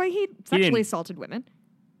 Well, he sexually assaulted women.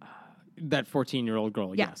 That 14-year-old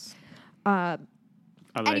girl, Yeah. yes.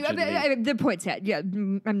 Anyway, the point stands. Yeah,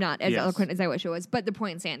 I'm not as Yes. eloquent as I wish I was, but the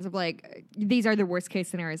point stands of like these are the worst case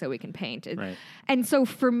scenarios that we can paint. Right. And so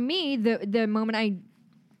for me, the moment I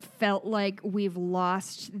felt like we've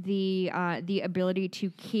lost the ability to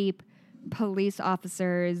keep police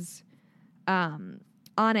officers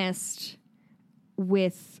honest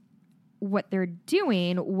with what they're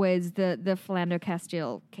doing was the Philando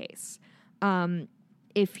Castile case.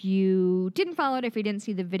 If you didn't follow it, if you didn't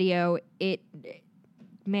see the video, it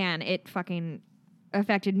fucking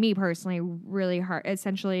affected me personally really hard.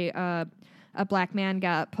 Essentially, a black man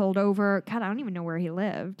got pulled over. God, I don't even know where he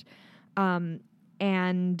lived.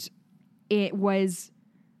 And it was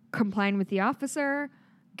complying with the officer,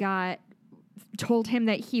 told him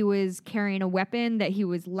that he was carrying a weapon, that he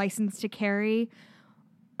was licensed to carry.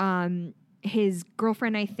 His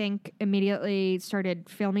girlfriend, I think, immediately started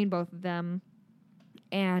filming both of them.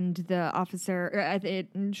 And the officer,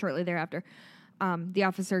 shortly thereafter, the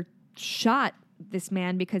officer shot this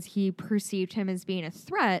man because he perceived him as being a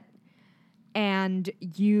threat. And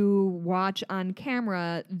you watch on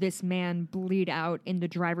camera this man bleed out in the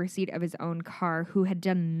driver's seat of his own car, who had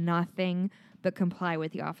done nothing but comply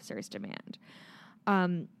with the officer's demand.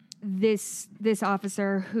 This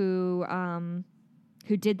officer who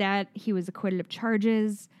did that, he was acquitted of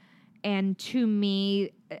charges, and to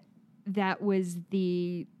me, that was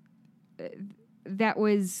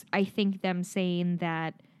I think them saying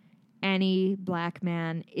that any black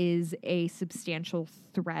man is a substantial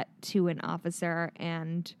threat to an officer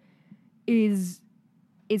and is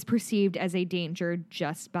perceived as a danger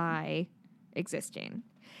just by existing.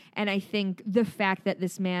 And I think the fact that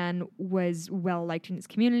this man was well liked in his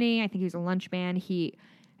community, I think he was a lunch man. He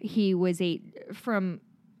was from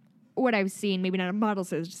what I've seen, maybe not a model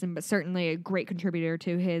citizen, but certainly a great contributor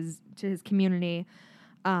to his community.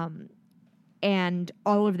 And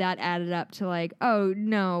all of that added up to like, oh,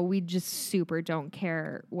 no, we just super don't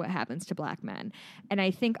care what happens to black men. And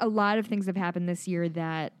I think a lot of things have happened this year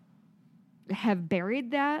that have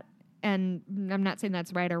buried that. And I'm not saying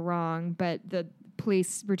that's right or wrong, but the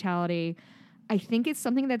police brutality, I think it's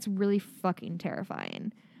something that's really fucking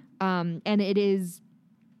terrifying. And it is,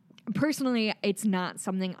 personally, it's not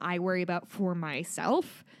something I worry about for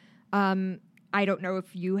myself. I don't know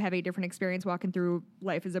if you have a different experience walking through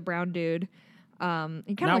life as a brown dude.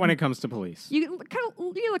 Not when it comes to police. You look kind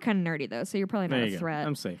of nerdy though, so you're probably not a threat.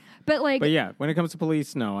 I'm safe. But yeah, when it comes to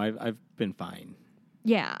police, no, I've been fine.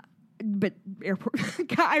 Yeah, but airport.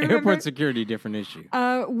 I remember, airport security, different issue.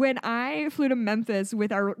 When I flew to Memphis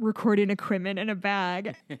with our recording equipment in a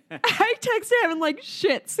bag, I texted him and like,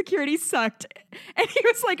 shit, security sucked, and he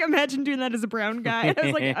was like, imagine doing that as a brown guy. And I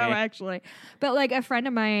was like, oh, actually, but like a friend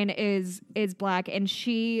of mine is black, and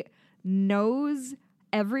she knows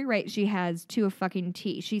every right she has to a fucking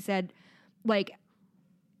T. She said, like,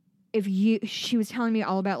 she was telling me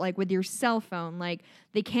all about, like, with your cell phone, like,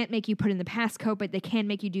 they can't make you put in the passcode, but they can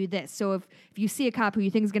make you do this. So if you see a cop who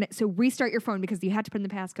you think is so restart your phone because you have to put in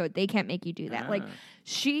the passcode, they can't make you do that. Like,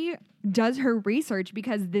 she does her research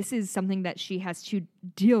because this is something that she has to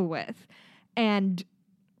deal with. And,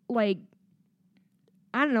 like,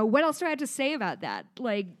 I don't know, what else do I have to say about that?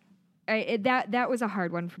 Like, that was a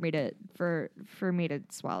hard one for me to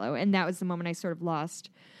swallow, and that was the moment I sort of lost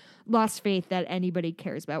lost faith that anybody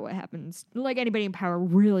cares about what happens. Like anybody in power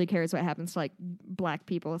really cares what happens to like black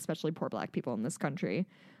people, especially poor black people in this country.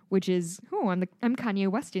 Which is I'm Kanye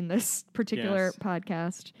Westing this particular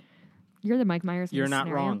podcast. You're the Mike Myers. You're not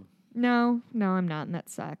scenario. wrong. No, I'm not, and that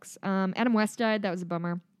sucks. Adam West died. That was a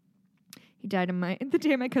bummer. He died on the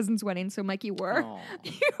day of my cousin's wedding. So, Mike, you wore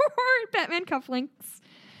Batman cufflinks.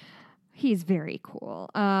 He's very cool.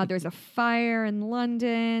 There's a fire in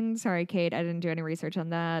London. Sorry, Kate, I didn't do any research on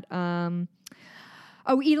that.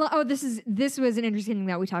 This was an interesting thing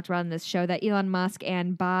that we talked about in this show, that Elon Musk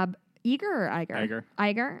and Bob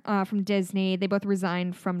Iger from Disney. They both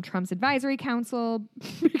resigned from Trump's advisory council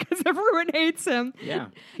because everyone hates him. Yeah,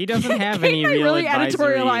 he doesn't have any real really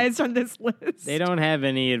advisory. editorialized on this list. They don't have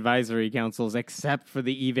any advisory councils except for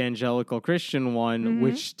the evangelical Christian one,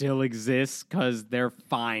 which still exists because they're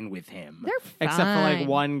fine with him. They're fine. Except for like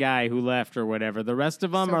one guy who left or whatever. The rest of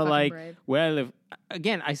them So are like, brave. well,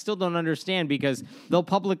 again, I still don't understand because they'll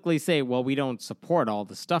publicly say, well, we don't support all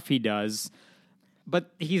the stuff he does.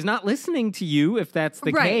 But he's not listening to you if that's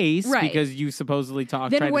the case, because you supposedly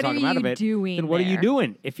tried to talk him out of it. Then what are you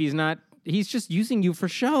doing? If he's not, he's just using you for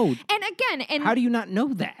show. And again, how do you not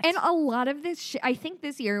know that? And a lot of this, I think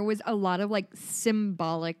this year was a lot of like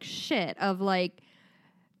symbolic shit of like,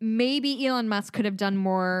 maybe Elon Musk could have done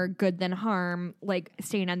more good than harm, like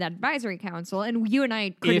staying on that advisory council. And you and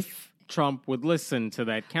I could have. Trump would listen to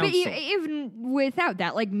that council. But even without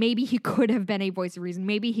that, like maybe he could have been a voice of reason.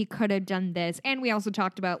 Maybe he could have done this. And we also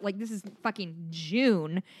talked about like this is fucking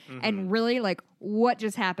June, and really like what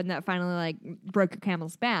just happened that finally like broke your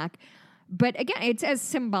camel's back. But again, it's as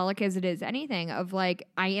symbolic as it is anything of like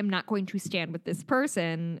I am not going to stand with this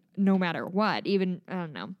person no matter what. Even I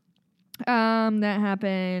don't know. That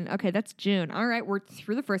happened. Okay, that's June. All right, we're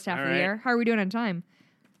through the first half of the year. How are we doing on time?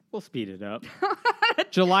 We'll speed it up.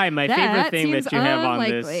 July, my favorite thing that you have on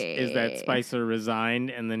this is that Spicer resigned,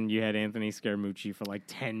 and then you had Anthony Scaramucci for like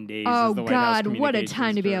 10 days as the White House Communications what a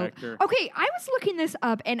time to be out. Director. Okay, I was looking this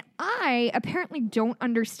up, and I apparently don't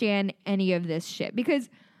understand any of this shit, because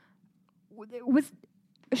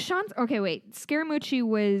Scaramucci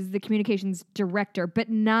was the communications director, but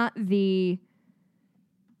not the...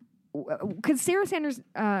 Because Sarah Sanders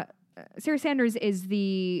is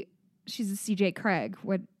she's a CJ Craig.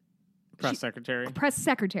 Press secretary. Press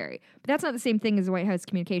secretary. But that's not the same thing as the White House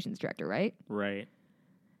communications director, right? Right.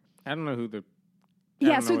 I don't know who the...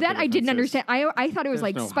 So that I didn't understand. I thought it was There's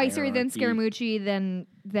like no Spicer, then hierarchy. Scaramucci,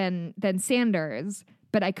 then Sanders.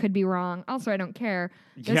 But I could be wrong. Also, I don't care.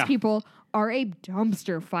 Those people are a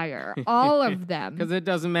dumpster fire. All of them. Because it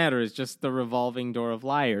doesn't matter. It's just the revolving door of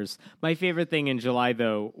liars. My favorite thing in July,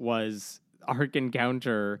 though, was Ark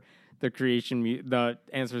Encounter, the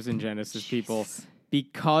Answers in Genesis people,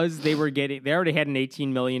 because they already had an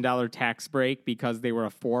 $18 million tax break because they were a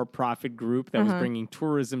for-profit group that was bringing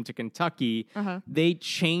tourism to Kentucky. They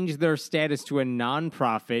changed their status to a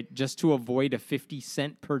nonprofit just to avoid a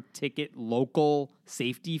 50-cent per ticket local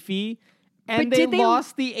safety fee. And they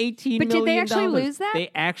lost the $18 million. But did they actually lose that?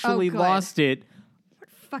 They actually lost it.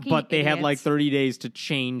 But they had like 30 days to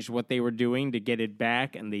change what they were doing to get it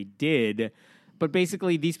back, and they did. But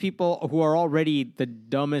basically, these people who are already the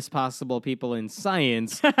dumbest possible people in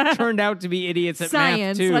science turned out to be idiots at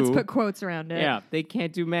math, too. Let's put quotes around it. Yeah, they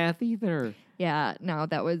can't do math either. Yeah, no,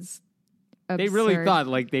 that was absurd. They really thought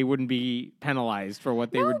like they wouldn't be penalized for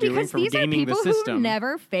what they were doing from gaming the system. These are people who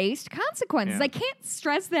never faced consequences. Yeah. I can't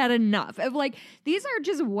stress that enough. Of like, these are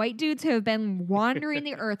just white dudes who have been wandering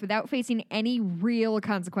the earth without facing any real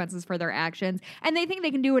consequences for their actions, and they think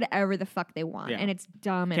they can do whatever the fuck they want, and it's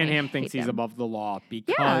dumb. Ken and Ham thinks he's above the law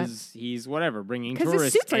because he's whatever bringing tourists. Because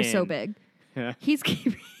his suits are so in. big. Yeah. He's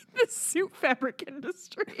keeping the suit fabric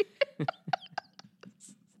industry.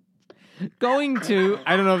 Going to,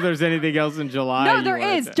 I don't know if there's anything else in July. No, there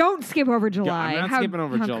is. Don't skip over July. I'm not skipping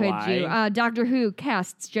over July. How could you? Doctor Who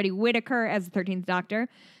casts Jodie Whittaker as the 13th Doctor.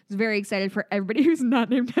 I was very excited for everybody who's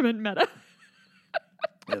not named Emmett Meta.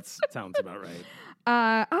 That sounds about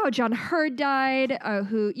right. John Hurd died.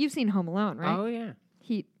 Who you've seen Home Alone, right? Oh yeah.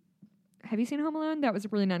 Have you seen Home Alone? That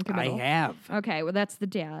was really non-committal. I have. Okay, well that's the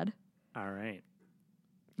dad. All right.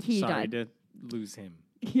 He Sorry died. to lose him.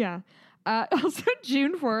 Yeah. Also,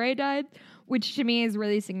 June Foray died, which to me is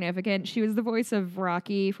really significant. She was the voice of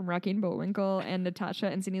Rocky from Rocky and Bullwinkle and Natasha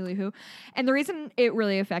and Cindy Lou Who. And the reason it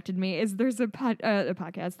really affected me is there's a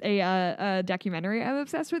documentary I'm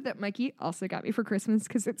obsessed with that Mikey also got me for Christmas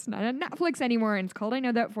because it's not on Netflix anymore, and it's called I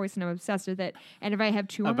Know That Voice, and I'm obsessed with it. And if I have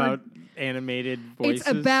two about animated voices, it's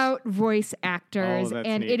about voice actors, that's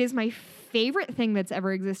and neat. it is my favorite thing that's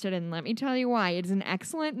ever existed, and let me tell you why. It is an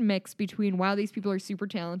excellent mix between wow, these people are super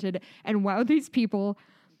talented, and wow, these people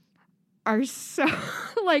are so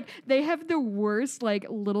like they have the worst like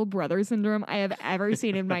little brother syndrome I have ever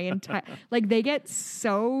seen in my entire like they get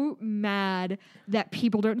so mad that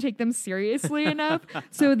people don't take them seriously enough.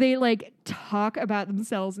 So they like talk about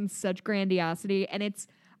themselves in such grandiosity, and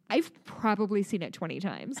I've probably seen it 20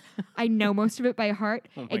 times. I know most of it by heart.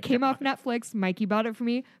 It came off Netflix. Mikey bought it for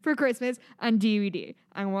me for Christmas on DVD.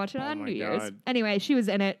 I'm watching it on New Year's. Anyway, she was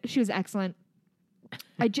in it. She was excellent.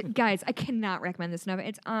 Guys, I cannot recommend this enough.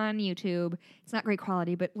 It's on YouTube. It's not great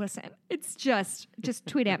quality, but listen, it's just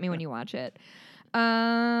tweet at me when you watch it.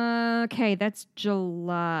 Okay, that's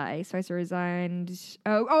July. Spicer resigned.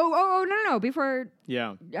 No. Before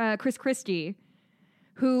Chris Christie,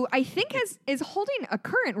 who I think is holding a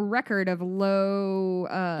current record of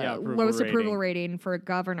lowest approval rating for a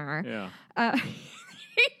governor. Yeah.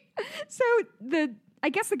 So I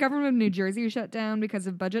guess the government of New Jersey was shut down because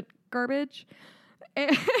of budget garbage.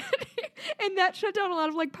 And that shut down a lot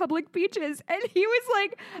of like public beaches, and he was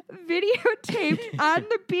like videotaped on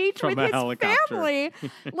the beach with his family.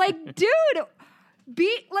 Like, dude,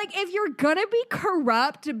 be like, if you're gonna be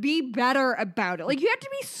corrupt, be better about it. Like, you have to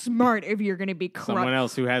be smart if you're gonna be corrupt. Someone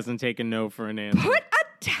else who hasn't taken no for an answer. Put a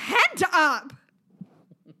tent up.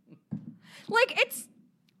 Like, it's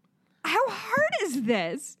how hard is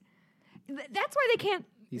this? That's why they can't.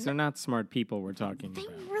 These are not smart people we're talking about.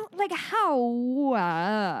 Like how?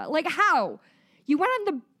 Like how? You went on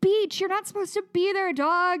the beach. You're not supposed to be there,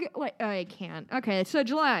 dog. Like I can't. Okay, so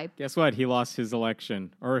July. Guess what? He lost his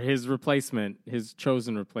election, or his replacement, his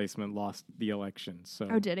chosen replacement, lost the election. So.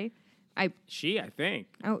 Oh, did he? She, I think.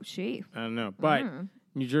 Oh, she. I don't know, but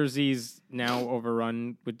New Jersey's now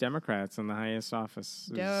overrun with Democrats in the highest office.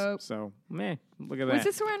 Dope. So, look at that. Was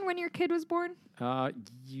this when your kid was born? Oh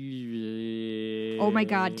my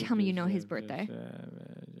God! Tell me you know his birthday.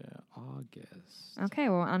 August. Okay,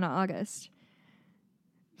 well, on August.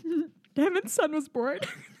 Demon's son was born.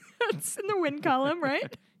 That's in the win column,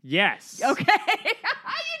 right? Yes. Okay.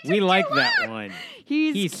 We like that one.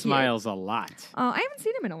 He cute. Smiles a lot. Oh, I haven't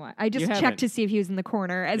seen him in a while. I just checked to see if he was in the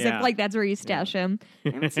corner, as if like that's where you stash him. I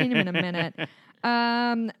haven't seen him in a minute.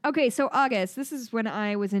 Okay, so August. This is when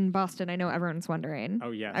I was in Boston. I know everyone's wondering. Oh,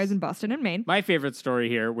 yes. I was in Boston and Maine. My favorite story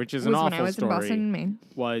here, which is an awful when I was story, in Boston and Maine.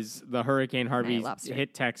 was the Hurricane Harvey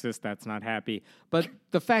hit Texas. That's not happy. But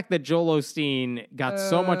the fact that Joel Osteen got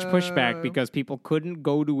so much pushback because people couldn't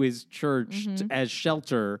go to his church as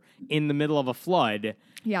shelter in the middle of a flood.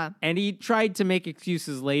 Yeah. And he tried to make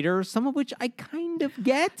excuses later, some of which I kind of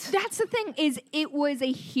get. That's the thing, is it was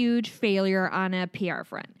a huge failure on a PR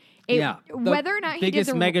front. Whether or not he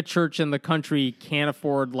biggest mega church in the country can't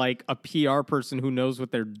afford like a PR person who knows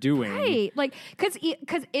what they're doing. Right. Like, because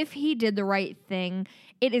if he did the right thing,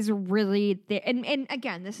 it is really and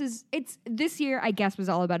again, this year I guess was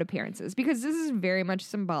all about appearances, because this is very much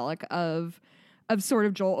symbolic of sort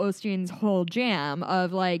of Joel Osteen's whole jam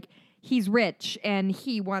of like, he's rich and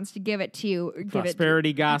he wants to give it to you.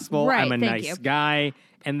 Prosperity gospel. Right, I'm a nice guy.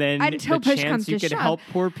 And then until the push chance comes you to could shove. help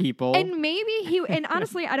poor people. And maybe and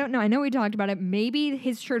honestly, I don't know. I know we talked about it. Maybe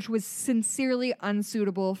his church was sincerely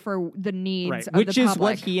unsuitable for the needs of Which the is public.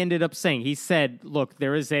 what he ended up saying. He said, look,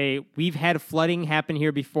 we've had flooding happen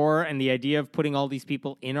here before, and the idea of putting all these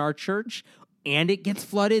people in our church and it gets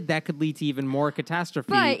flooded, that could lead to even more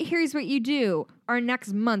catastrophe. But here's what you do. Our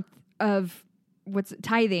next month of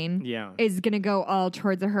tithing is going to go all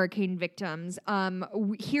towards the hurricane victims.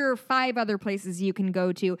 Here are 5 other places you can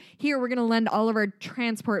go to. Here, we're going to lend all of our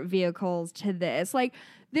transport vehicles to this. Like,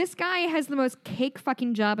 this guy has the most cake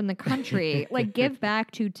fucking job in the country. Like, give back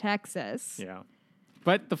to Texas. Yeah.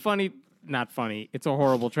 But not funny, it's a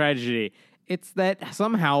horrible tragedy. It's that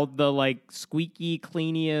somehow the like squeaky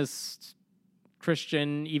cleanest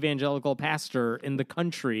Christian evangelical pastor in the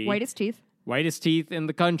country, whitest teeth in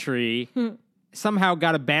the country, somehow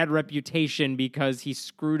got a bad reputation because he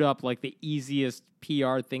screwed up like the easiest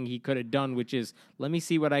PR thing he could have done, which is, let me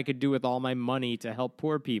see what I could do with all my money to help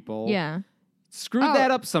poor people. Yeah. Screwed that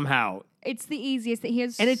up somehow. It's the easiest that he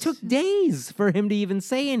has. And it took days for him to even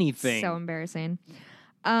say anything. So embarrassing.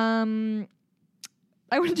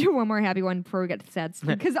 I want to do one more happy one before we get to sad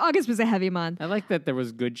stuff, because August was a heavy month. I like that there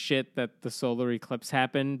was good shit that the solar eclipse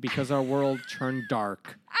happened because our world turned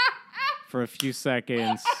dark for a few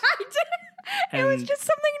seconds. It was just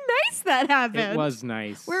something nice that happened. It was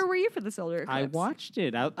nice. Where were you for the solar eclipse? I watched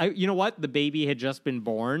it. You know what? The baby had just been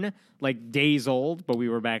born, like days old, but we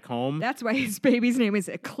were back home. That's why his baby's name is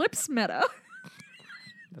Eclipse Meadow.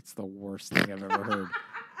 That's the worst thing I've ever heard.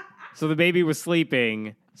 So the baby was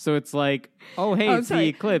sleeping, So it's like, oh, hey, Oh, it's sorry. the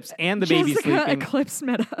eclipse and the baby Jessica sleeping. Eclipse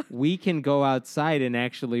meta. We can go outside and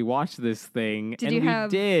actually watch this thing. Did and you we have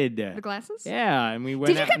did. The glasses? Yeah, and we went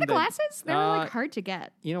Did you out get in the glasses? They were like uh, hard to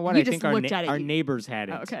get. You know what? You I just think looked at it. our neighbors had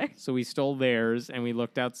it. Oh, okay. So we stole theirs and we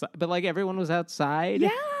looked outside. But like everyone was outside. Yeah.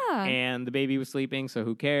 And the baby was sleeping, so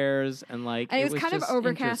who cares? And like And it was kind of just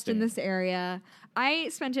overcast in interesting. this area. I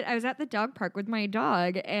was at the dog park with my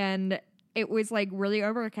dog, and it was like really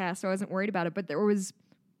overcast, so I wasn't worried about it. But there was,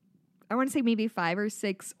 I want to say maybe 5 or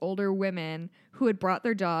 6 older women who had brought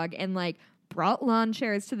their dog and like brought lawn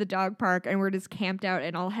chairs to the dog park and were just camped out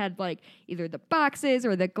and all had like either the boxes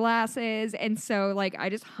or the glasses. And so like I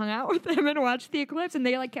just hung out with them and watched the eclipse, and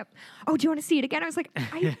they like kept, oh, do you want to see it again? I was like,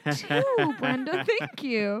 I do, Brenda, thank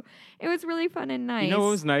you. It was really fun and nice. You know what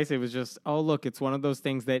was nice? It was just, oh, look, it's one of those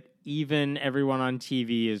things that even everyone on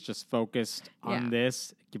TV is just focused on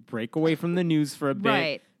this. You break away from the news for a bit.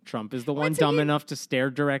 Right. Trump is the one Once dumb again- enough to stare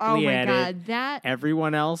directly Oh my at God, it. that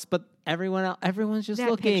Everyone else, but everyone's just That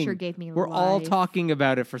looking. picture gave me We're all life. talking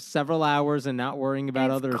about it for several hours and not worrying about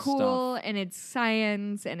and other it's cool stuff. and it's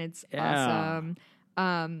science and it's Yeah.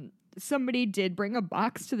 awesome. Somebody did bring a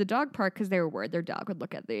box to the dog park because they were worried their dog would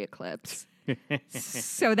look at the eclipse.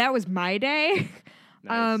 So that was my day.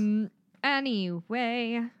 Nice.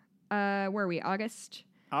 Anyway, where are we? August.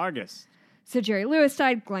 August. So Jerry Lewis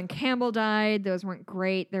died. Glenn Campbell died. Those weren't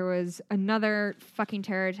great. There was another fucking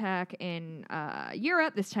terror attack in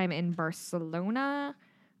Europe. This time in Barcelona.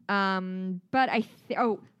 But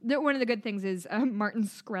one of the good things is Martin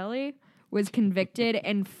Shkreli was convicted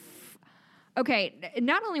and. Okay,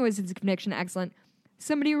 not only was his conviction excellent,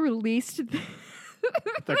 somebody released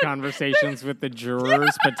The conversations with the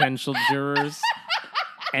jurors, potential jurors.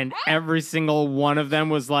 And every single one of them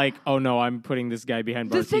was like, oh no, I'm putting this guy behind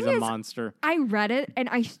bars. He's a monster. I read it and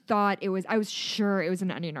I was sure it was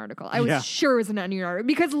an Onion article. I was Yeah. sure it was an Onion article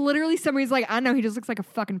because literally somebody's like, I know, he just looks like a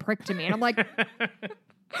fucking prick to me. And I'm like,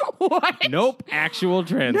 what? Nope, actual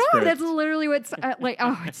transcript. No, that's literally what's like.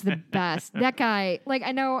 Oh, it's the best. That guy. Like,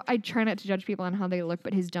 I know I try not to judge people on how they look,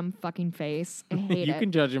 but his dumb fucking face, I hate You it. can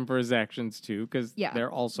judge him for his actions too, because Yeah. they're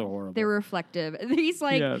also horrible. They're reflective. He's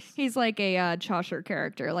like Yes. he's like a Chaucer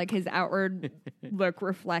character. Like his outward look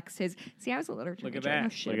reflects his. See, I was a literature Look at major. I know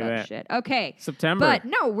that. shit Look at about that. shit. Okay, September. but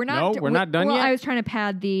no, we're not. No, we're not done well, yet? I was trying to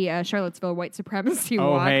pad the Charlottesville white supremacy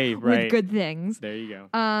Oh, walk hey, right. with good things. There you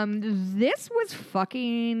go. This was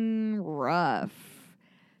fucking rough.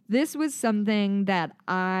 This was something that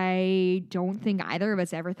I don't think either of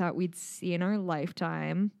us ever thought we'd see in our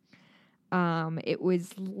lifetime. It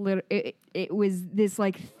was it was this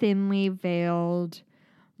like thinly veiled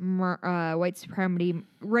white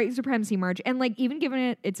supremacy march, and like even given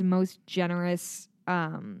it its most generous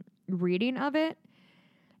reading of it,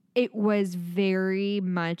 it was very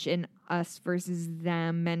much an us versus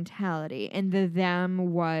them mentality, and the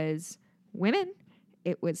them was women.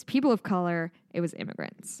 It was people of color. It was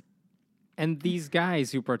immigrants. And these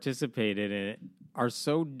guys who participated in it are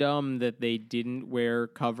so dumb that they didn't wear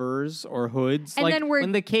covers or hoods. And like then we're-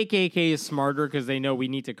 when the KKK is smarter because they know we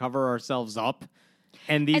need to cover ourselves up.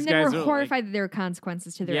 And these And then guys we're are horrified that there are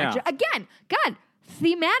consequences to their Yeah. action. Again, God,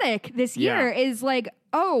 thematic this year Yeah. is like,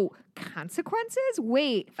 oh, consequences?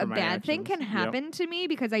 Wait, For a my bad thing actions. can Yep. happen to me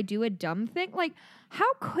because I do a dumb thing? Like, how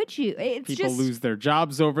could you? It's people just lose their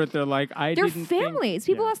jobs over it. They're like, I their didn't think- families.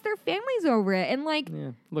 People Yeah. lost their families over it. And like,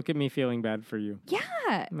 Yeah. Look at me feeling bad for you.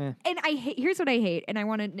 yeah. Meh. And here's what I hate, and I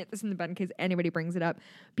want to nip this in the bud in case anybody brings it up.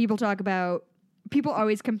 People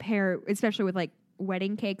always compare, especially with like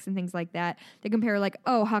wedding cakes and things like that. They compare like,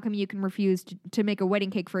 oh, how come you can refuse to make a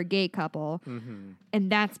wedding cake for a gay couple? Mm-hmm.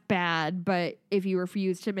 And that's bad. But if you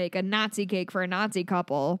refuse to make a Nazi cake for a Nazi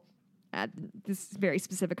couple, this very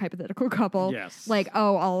specific hypothetical couple, Yes. like,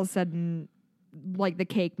 oh, all of a sudden, like the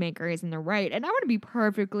cake maker is in the right. And I want to be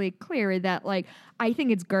perfectly clear that like I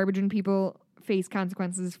think it's garbage when people face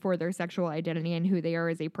consequences for their sexual identity and who they are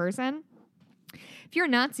as a person. If you're a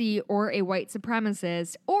Nazi or a white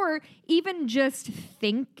supremacist, or even just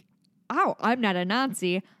think, oh, I'm not a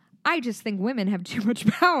Nazi, I just think women have too much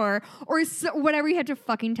power, or whatever you had to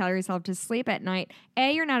fucking tell yourself to sleep at night.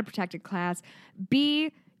 A, you're not a protected class.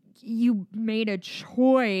 B, you made a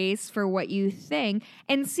choice for what you think.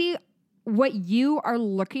 And C, what you are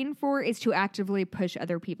looking for is to actively push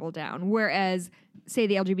other people down. Whereas, say,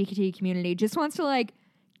 the LGBT community just wants to, like,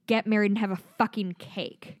 get married and have a fucking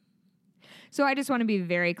cake. So I just want to be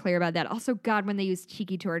very clear about that. Also, God, when they used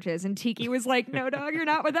tiki torches, and Tiki was like, no, dog, you're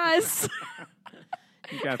not with us.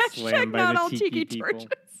 You got Hashtag slammed by not the all tiki tiki people. torches.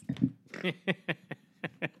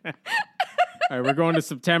 All right, we're going to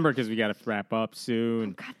September because we got to wrap up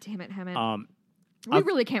soon. God damn it, Hammond. We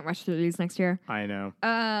really can't rush through these next year. I know.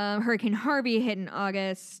 Hurricane Harvey hit in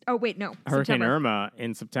August. Oh, wait, no. Hurricane September. Irma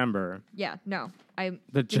in September. Yeah, no.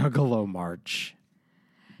 The Juggalo March.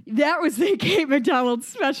 That was the Kate McDonald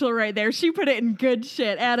special right there. She put it in good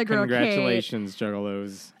shit. Atta girl, Congratulations,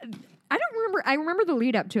 Juggalos. I don't remember. I remember the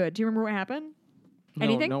lead up to it. Do you remember what happened?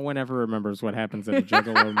 Anything? No one ever remembers what happens at a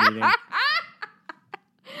Juggalo meeting.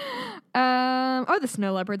 The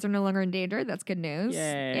snow leopards are no longer in danger. That's good news.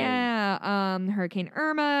 Yay. Yeah. Hurricane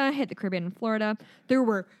Irma hit the Caribbean and Florida. There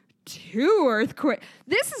were 2 earthquakes.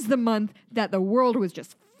 This is the month that the world was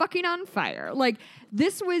just fucking on fire. Like,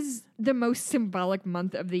 this was the most symbolic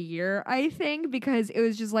month of the year, I think, because it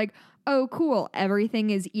was just like, oh, cool. Everything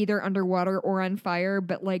is either underwater or on fire,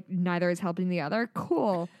 but like neither is helping the other.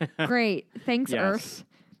 Cool. Great. Thanks, Yes. Earth.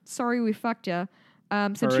 Sorry we fucked you.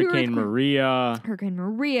 So Hurricane Maria. Hurricane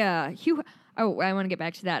Maria. I want to get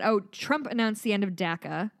back to that. Oh, Trump announced the end of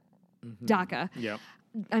DACA. Mm-hmm. DACA. Yep.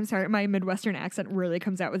 I'm sorry, my Midwestern accent really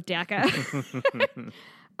comes out with DACA.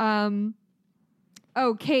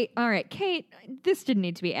 Kate. All right, Kate, this didn't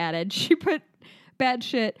need to be added. She put bad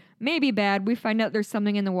shit, maybe bad. We find out there's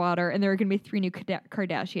something in the water, and there are going to be 3 new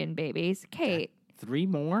Kardashian babies. Kate. 3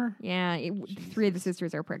 more? Yeah, 3 of the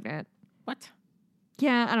sisters are pregnant. What?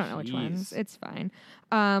 Yeah, I don't know which ones. It's fine.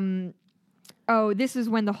 This is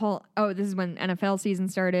when NFL season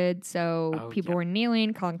started. So people were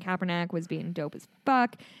kneeling. Colin Kaepernick was being dope as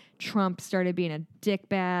fuck. Trump started being a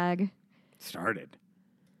dickbag. Started.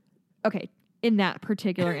 Okay, in that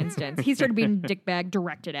particular instance, he started being a dickbag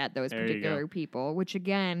directed at those There you particular go. people, which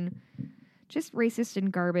again, just racist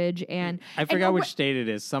and garbage. And I forgot which state it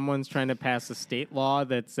is. Someone's trying to pass a state law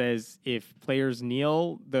that says if players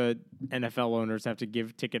kneel, the NFL owners have to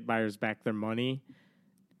give ticket buyers back their money.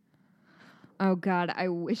 Oh God, I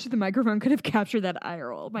wish the microphone could have captured that eye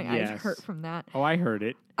roll. My eyes hurt from that. Oh, I heard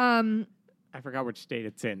it. I forgot which state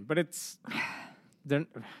it's in, but it's a dumb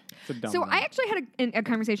So one. I actually had a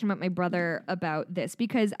conversation with my brother about this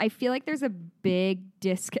because I feel like there's a big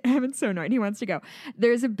Evan's so annoyed. He wants to go.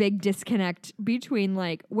 There's a big disconnect between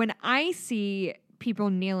like when I see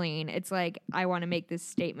people kneeling, it's like I want to make this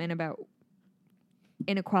statement about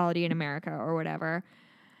inequality in America or whatever.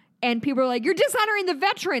 And people are like, you're dishonoring the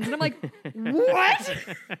veterans. And I'm like, what?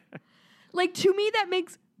 Like, to me, that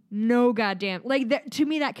makes no goddamn... Like, to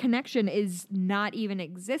me, that connection is not even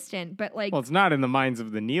existent. But, like... Well, it's not in the minds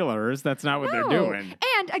of the kneelers. That's not what they're doing.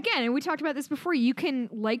 And, again, and we talked about this before, you can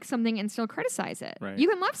like something and still criticize it. Right. You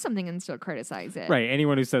can love something and still criticize it. Right.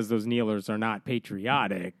 Anyone who says those kneelers are not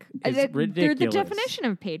patriotic is ridiculous. They're the definition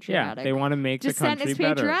of patriotic. Yeah, they want to make Dissent the country is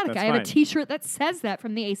patriotic. better. That's I have fine. a T-shirt that says that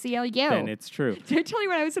from the ACLU. Then it's true. Did I tell you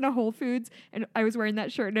when I was in a Whole Foods and I was wearing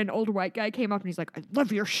that shirt and an old white guy came up and he's like, I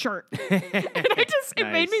love your shirt. And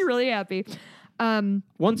it made me really happy.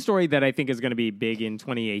 One story that I think is going to be big in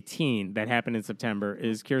 2018 that happened in September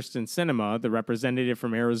is Kyrsten Sinema, the representative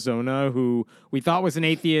from Arizona who we thought was an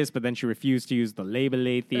atheist, but then she refused to use the label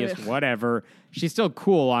atheist, whatever. She's still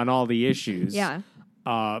cool on all the issues. Yeah.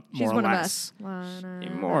 She's one or of less. us.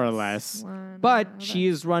 More or less. But she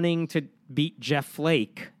is running to beat Jeff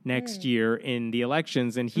Flake next year in the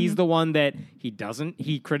elections, and he's the one that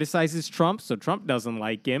he criticizes Trump, so Trump doesn't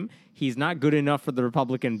like him. He's not good enough for the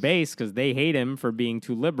Republican base because they hate him for being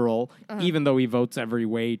too liberal, even though he votes every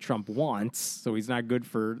way Trump wants, so he's not good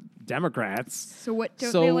for Democrats. So what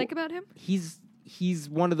don't they like about him? He's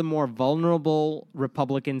one of the more vulnerable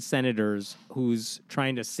Republican senators who's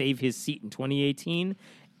trying to save his seat in 2018.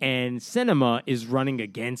 And Sinema is running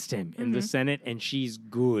against him in the Senate, and she's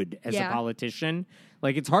good as a politician.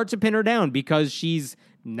 Like, it's hard to pin her down because she's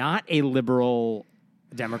not a liberal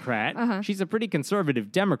Democrat. She's a pretty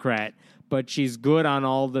conservative Democrat, but she's good on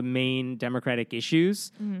all the main Democratic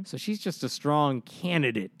issues. So she's just a strong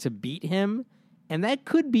candidate to beat him. And that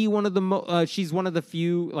could be one of the she's one of the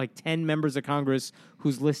few, like 10 members of Congress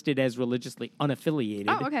who's listed as religiously unaffiliated.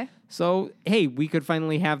 Oh, okay. So, hey, we could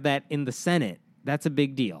finally have that in the Senate. That's a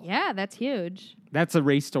big deal. Yeah, that's huge. That's a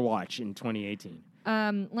race to watch in 2018.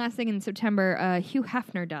 Last thing in September, Hugh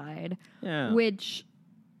Hefner died. Yeah. Which,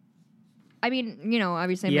 I mean,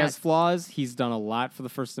 obviously he has flaws. He's done a lot for the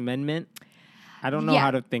First Amendment. I don't know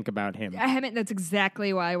how to think about him. That's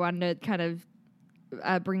exactly why I wanted to kind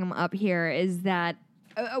of bring him up here, is that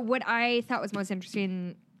what I thought was most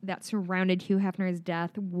interesting that surrounded Hugh Hefner's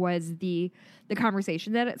death was the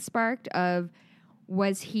conversation that it sparked of,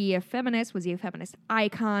 was he a feminist? Was he a feminist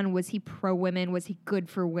icon? Was he pro-women? Was he good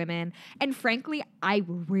for women? And frankly, I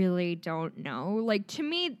really don't know. Like, to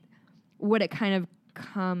me, what it kind of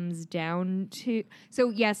comes down to, so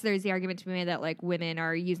yes, there's the argument to be made that like women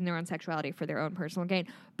are using their own sexuality for their own personal gain,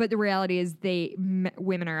 but the reality is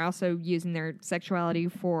women are also using their sexuality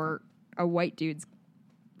for a white dude's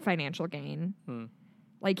financial gain.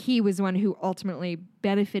 Like he was the one who ultimately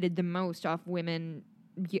benefited the most off women,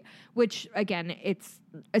 which again, it's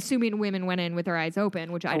assuming women went in with their eyes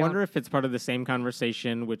open, which I wonder if it's part of the same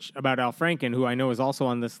conversation which about Al Franken, who I know is also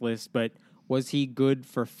on this list, but was he good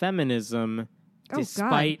for feminism?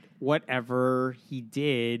 Despite whatever he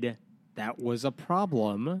did, that was a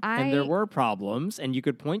problem. And there were problems, and you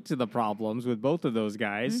could point to the problems with both of those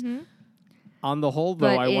guys. On the whole, though,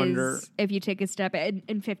 I wonder... If you take a step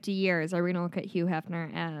in 50 years, are we going to look at Hugh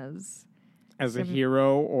Hefner as a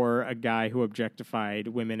hero or a guy who objectified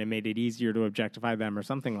women and made it easier to objectify them or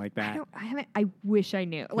something like that? I wish I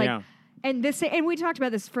knew. Like, and we talked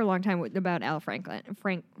about this for a long time about Al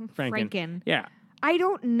Franken. Yeah. I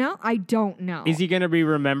don't know. Is he going to be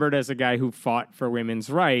remembered as a guy who fought for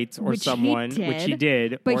women's rights or which he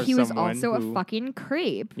did, but he was also a fucking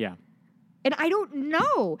creep. Yeah. And I don't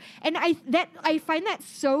know. And I find that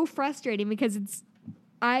so frustrating because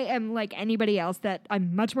I am like anybody else that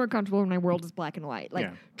I'm much more comfortable when my world is black and white.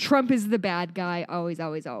 Like Trump is the bad guy always,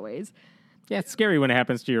 always, always. Yeah, it's scary when it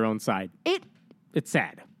happens to your own side. It's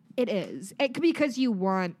sad. It is. Because you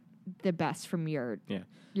want the best from your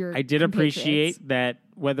I did appreciate that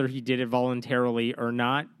whether he did it voluntarily or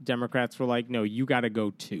not, Democrats were like, no, you got to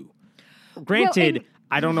go too. Granted,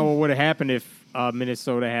 I don't know what would have happened if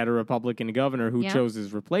Minnesota had a Republican governor who chose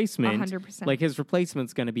his replacement. 100%. Like, his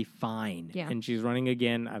replacement's going to be fine. Yeah. And she's running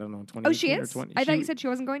again, I don't know, 2018 Oh, she is? or 20. I thought you said she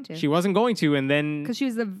wasn't going to. She wasn't going to, and then... Because she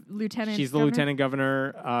was the lieutenant She's the lieutenant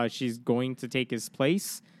governor. She's going to take his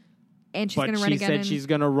place. And she's going to run again. But she said she's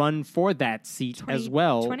going to run for that seat as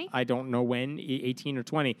well. 20? I don't know when, 18 or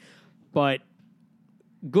 20. But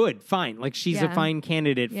good, fine. Like, she's a fine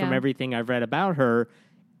candidate from everything I've read about her.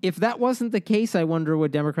 If that wasn't the case, I wonder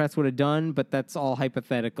what Democrats would have done, but that's all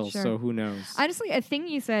hypothetical, so who knows? Honestly, a thing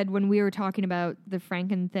you said when we were talking about the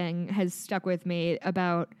Franken thing has stuck with me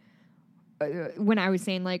about when I was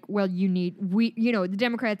saying, like, well, the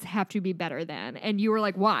Democrats have to be better than. And you were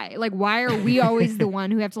like, why? Like, why are we always the one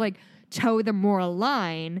who have to, like, toe the moral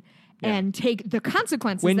line and take the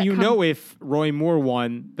consequences? When if Roy Moore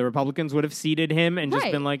won, the Republicans would have seated him and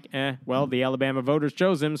just been like, well, the Alabama voters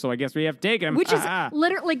chose him, so I guess we have to take him. Which is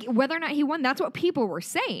literally, like, whether or not he won, that's what people were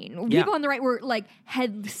saying. People on the right were, like,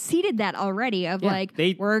 had seeded that already of, like,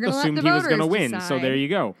 we're going to let the voters decide. They assumed he was going to win, so there you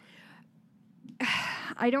go.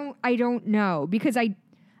 I don't know, because I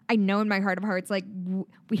know in my heart of hearts, like,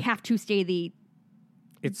 we have to stay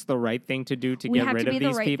it's the right thing to do to get rid of these people. We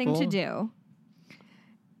have to be the right thing to do.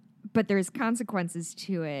 But there's consequences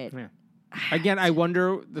to it. Yeah. Again, I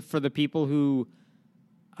wonder for the people who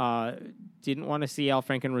didn't want to see Al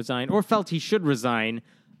Franken resign or felt he should resign.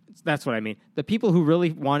 That's what I mean. The people who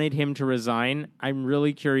really wanted him to resign, I'm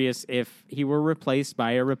really curious if he were replaced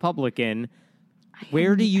by a Republican.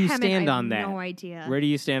 Where do you stand on that? I have no idea. Where do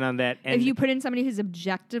you stand on that? And if you put in somebody who's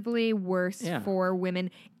objectively worse for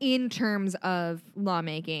women in terms of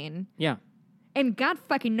lawmaking. Yeah. And God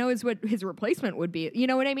fucking knows what his replacement would be. You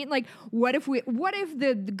know what I mean? Like, what if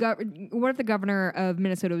the governor of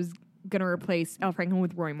Minnesota was going to replace Al Franken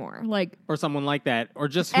with Roy Moore? Like, or someone like that. Or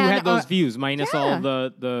just who had those views, minus all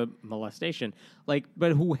the molestation. Like,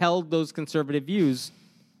 but who held those conservative views?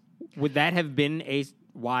 Would that have been a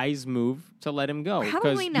wise move to let him go?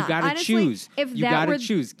 Probably not. You got to choose. You got to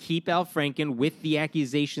choose. Keep Al Franken with the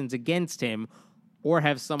accusations against him, or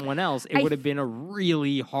have someone else. It would have been a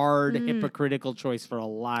really hard, hypocritical choice for a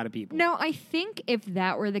lot of people. No, I think if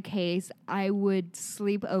that were the case, I would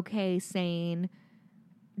sleep okay saying,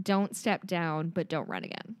 don't step down, but don't run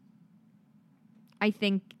again. I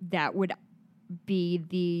think that would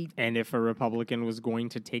be And if a Republican was going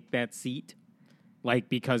to take that seat, like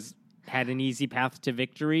because had an easy path to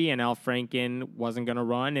victory and Al Franken wasn't going to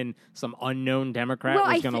run and some unknown Democrat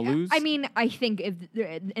was going to lose? I mean, I think if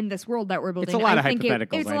in this world that we're building... It's a lot of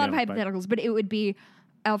hypotheticals. It's a lot of hypotheticals, but it would be,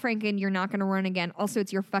 Al Franken, you're not going to run again. Also,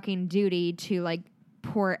 it's your fucking duty to, like,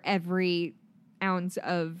 pour every ounce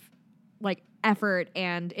of, like, effort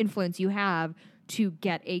and influence you have to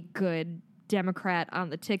get a good Democrat on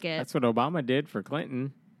the ticket. That's what Obama did for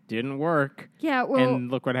Clinton. Didn't work. Yeah, well...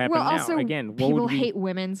 And look what happened now. Also, again, people hate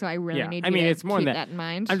women, so I really need to it's more keep than that in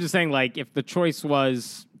mind. I'm just saying, like, if the choice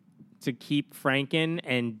was to keep Franken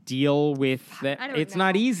and deal with that, it's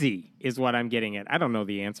not easy, is what I'm getting at. I don't know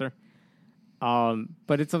the answer.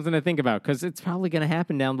 But it's something to think about, because it's probably going to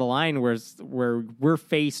happen down the line where we're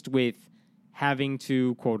faced with having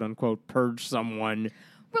to, quote-unquote, purge someone.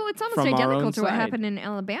 Well, it's almost identical to what happened in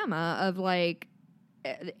Alabama of, like,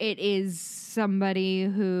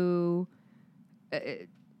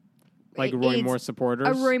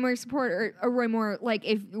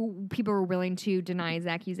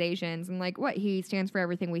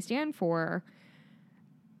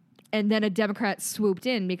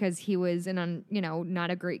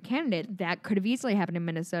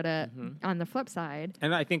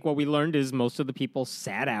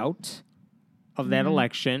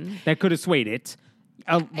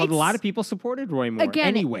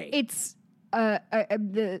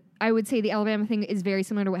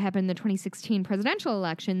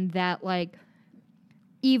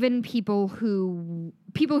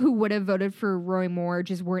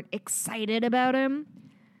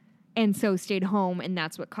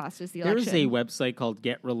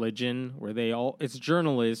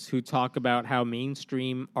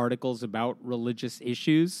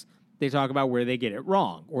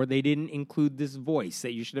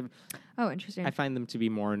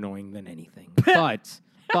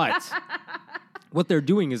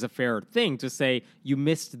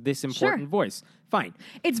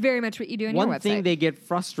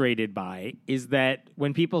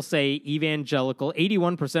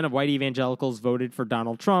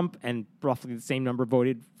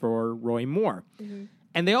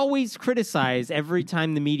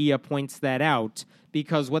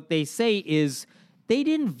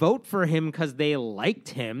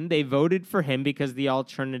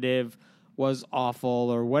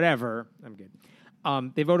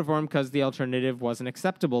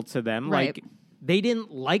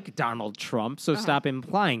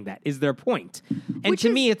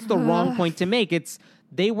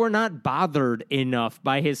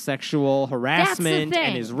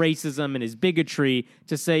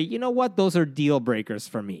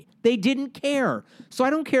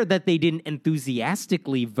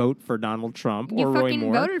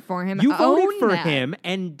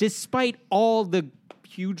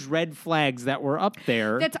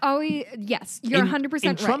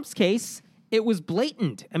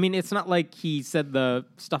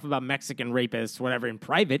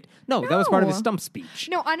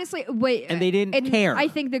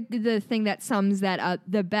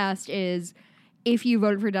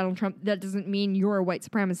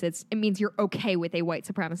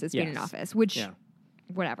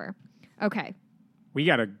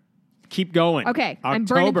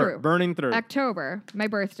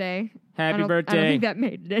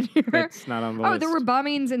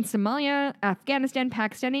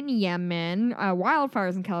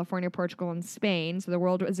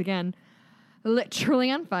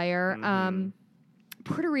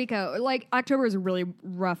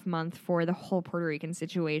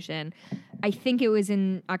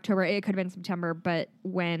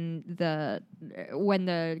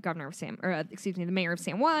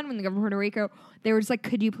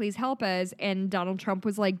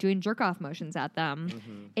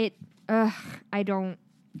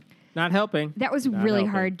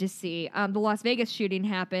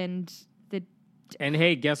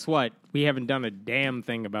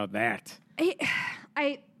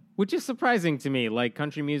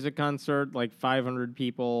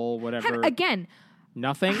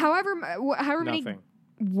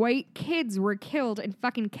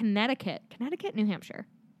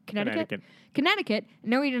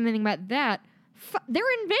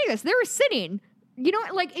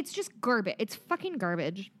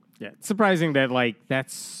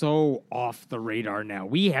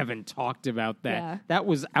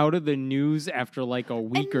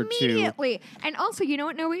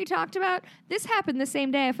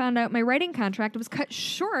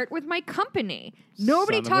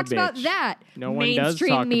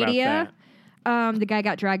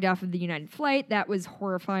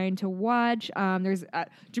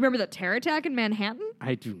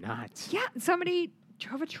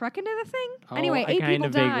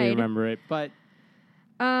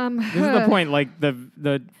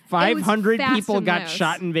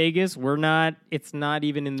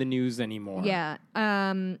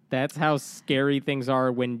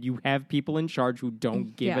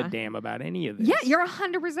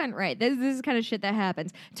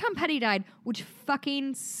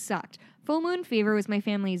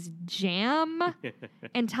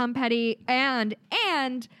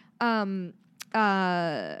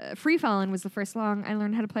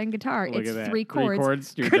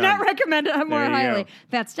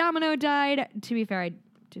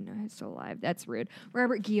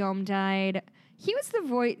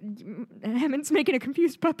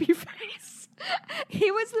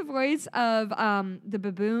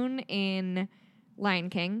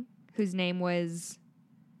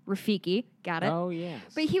 Rafiki, got it. Oh, yes.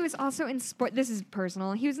 But he was also in sport. This is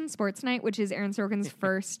personal. He was in Sports Night, which is Aaron Sorkin's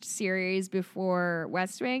first series before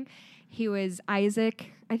West Wing. He was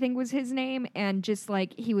Isaac, I think was his name, and just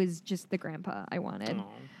like he was just the grandpa I wanted.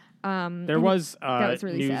 There was,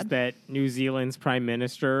 really news sad. that New Zealand's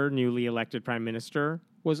newly elected prime minister,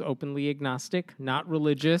 was openly agnostic, not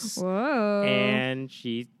religious, Whoa. and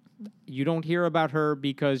you don't hear about her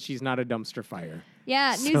because she's not a dumpster fire.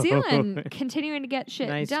 Yeah, New So- Zealand continuing to get shit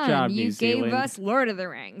Nice done. job, You New gave Zealand. us Lord of the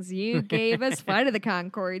Rings. You gave us Flight of the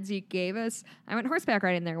Conchords. You gave us. I went horseback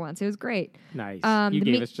riding there once. It was great. Nice. The You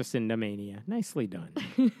gave me- us Jacinda Mania. Nicely done.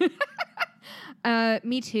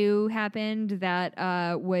 Me Too happened.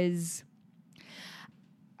 That was.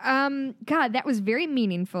 God, that was very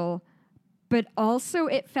meaningful, but also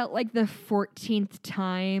it felt like the 14th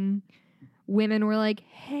time women were like,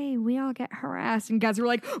 "Hey, we all get harassed," and guys were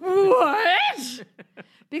like, "What?"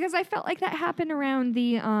 Because I felt like that happened around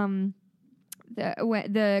the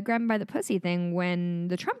grabbing by the pussy thing when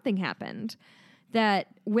the Trump thing happened. That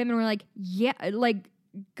women were like, "Yeah," like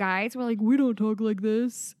guys were like, "We don't talk like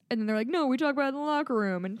this," and then they're like, "No, we talk about it in the locker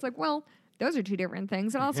room," and it's like, well, those are two different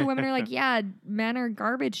things. And also, women are like, "Yeah, men are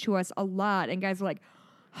garbage to us a lot," and guys are like,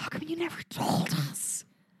 "How come you never told us?"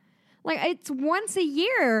 Like, it's once a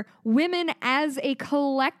year, women as a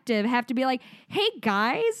collective have to be like, "Hey,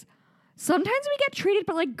 guys, sometimes we get treated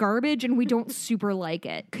but like garbage and we don't super like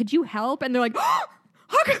it. Could you help?" And they're like, "Oh,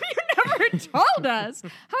 how come you never told us?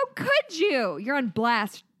 How could you?" You're on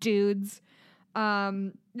blast, dudes.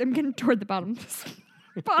 I'm getting toward the bottom of this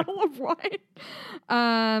bottle of wine.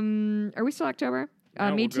 Are we still October?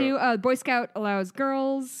 No, Me we're Too. Boy Scout allows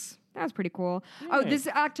girls. That was pretty cool. Oh,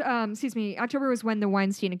 Yeah. October was when the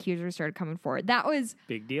Weinstein accusers started coming forward. That was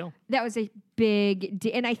Big deal. a big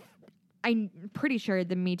and I'm pretty sure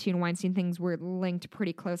the Me Too and Weinstein things were linked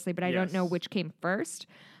pretty closely, but I don't know Yes. which came first.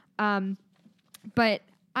 But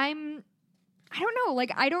I don't know.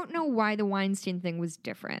 Like, I don't know why the Weinstein thing was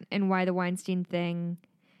different and why the Weinstein thing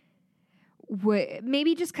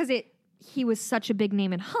maybe just because he was such a big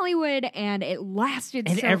name in Hollywood and it lasted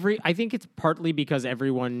And so I think it's partly because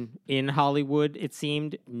everyone in Hollywood, it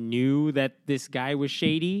seemed, knew that this guy was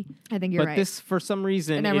shady. I think you're But right. this, for some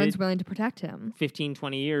reason, And it everyone's willing to protect him. 15,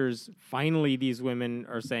 20 years, finally these women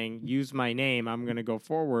are saying, use my name, I'm going to go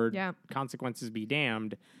forward, Yeah. consequences be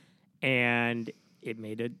damned. And it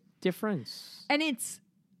made a difference.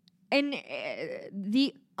 And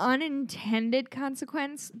the unintended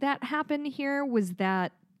consequence that happened here was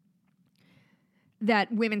that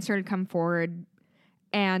women started to come forward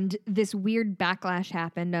and this weird backlash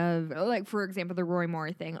happened of, like, for example, the Roy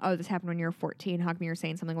Moore thing. Oh, this happened when you were 14. How come you're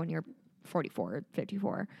saying something when you're 44 or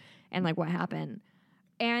 54? And, like, what happened?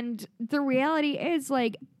 And the reality is,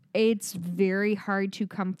 like, it's very hard to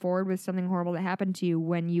come forward with something horrible that happened to you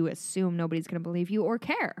when you assume nobody's going to believe you or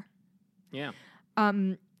care. Yeah.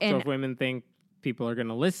 And So if women think people are going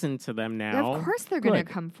to listen to them now, of course they're going to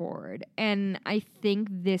good. come forward. And I think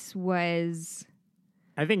this was...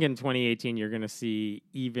 I think in 2018 you're going to see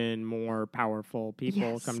even more powerful people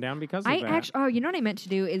Yes. come down because of I that. actually... Oh, you know what I meant to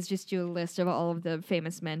do is just do a list of all of the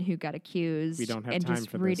famous men who got accused. We don't have and time just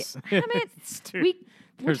for read this. It. Damn it. It's too- We,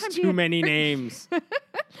 what There's time do too you- many names.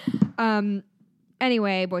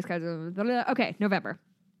 Anyway, Boy Scouts... Okay, November.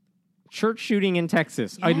 Church shooting in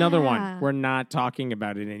Texas. Another Yeah. one. We're not talking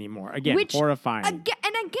about it anymore. Again, Which, horrifying. Again,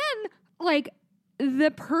 like,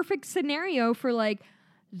 the perfect scenario for, like,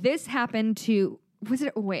 this happened to... Was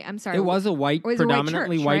it... Wait, I'm sorry. It was a It was a white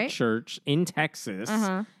predominantly church, white right? church in Texas.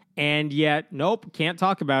 Uh-huh. And yet, nope, can't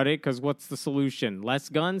talk about it because what's the solution? Less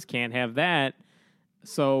guns, can't have that.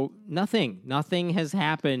 So nothing has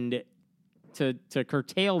happened to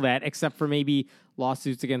curtail that except for maybe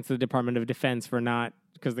lawsuits against the Department of Defense for not,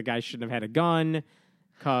 because the guy shouldn't have had a gun.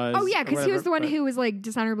 Oh, yeah, because he was the one but- who was, like,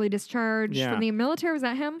 dishonorably discharged Yeah. from the military. Was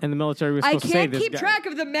that him? And the military was I supposed to say can't this keep guy. track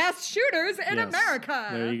of the mass shooters in Yes. America.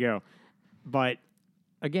 There you go. But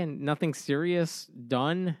again, nothing serious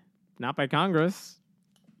done, not by Congress.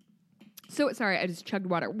 So, sorry, I just chugged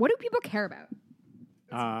water. What do people care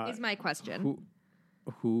about? Is my question.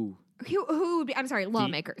 Who? Who I'm sorry,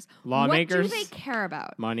 lawmakers. Lawmakers? What do they care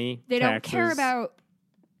about? Money. They don't taxes. care about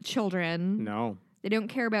children. No. They don't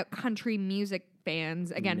care about country music fans,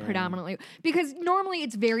 again, No. predominantly. Because normally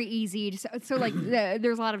it's very easy. So like,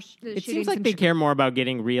 there's a lot of It shootings. seems like and they care more about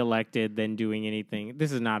getting reelected than doing anything.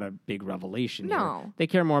 This is not a big revelation. here. No. They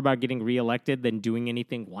care more about getting reelected than doing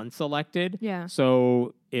anything once elected. Yeah.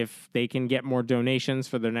 So if they can get more donations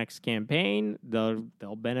for their next campaign, they'll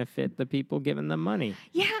benefit the people giving them money.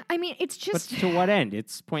 Yeah, I mean, it's But just... to what end?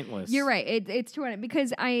 It's pointless. You're right. It's to what,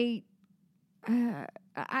 because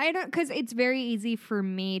I don't, because it's very easy for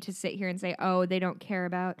me to sit here and say, oh, they don't care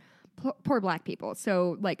about poor black people.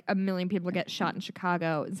 So, like, 1 million people get shot in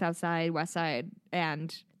Chicago, South Side, West Side,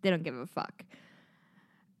 and they don't give a fuck.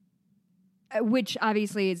 Which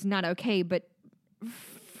obviously is not okay, but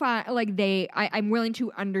I'm willing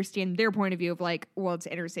to understand their point of view of like, well, it's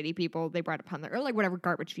inner city people, they brought upon or like whatever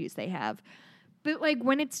garbage views they have. But like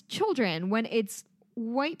when it's children, when it's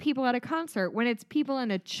white people at a concert, when it's people in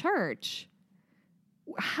a church,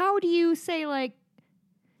 how do you say like,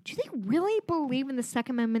 do they really believe in the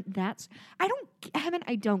Second Amendment? I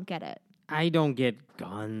don't get it. I don't get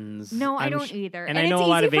guns. No, I don't either. And I know a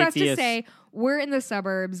lot of atheists. It's easy for us to say, we're in the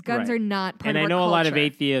suburbs, guns Right. are not part of our And I know culture. a lot of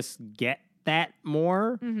atheists get that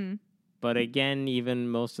more. Mm-hmm. But again, even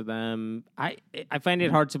most of them, I find it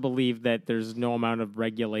hard to believe that there's no amount of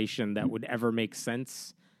regulation that would ever make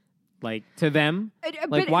sense, like, to them.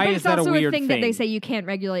 Like, why is that a weird thing? It's also a thing that they thing? say you can't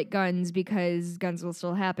regulate guns because guns will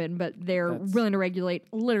still happen, but they're willing to regulate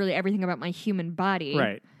literally everything about my human body.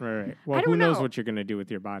 Right. Well, who knows what you're going to do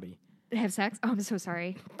with your body? Have sex? Oh, I'm so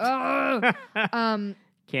sorry. Oh.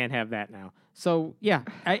 Can't have that now. So, yeah,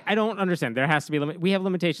 I don't understand. There has to be we have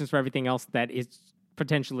limitations for everything else that is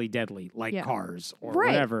potentially deadly, like cars or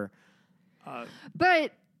whatever.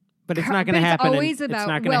 But it's not going to happen. It's always about, it's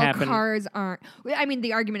not going to happen. Cars aren't. I mean,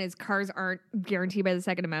 the argument is cars aren't guaranteed by the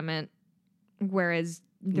Second Amendment, whereas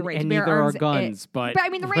the right to bear neither arms are guns, but I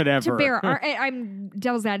mean, the right whatever. to bear arms. I'm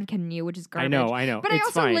devil's advocate in you, which is garbage. I know. But it's I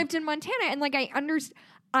also fine. lived in Montana, and like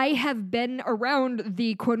I have been around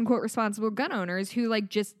the quote unquote responsible gun owners who like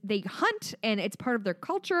just they hunt and it's part of their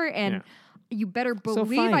culture and you better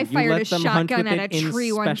believe I fired a shotgun at a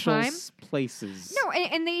tree one time. Places. No,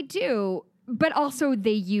 and they do, but also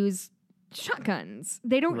they use shotguns.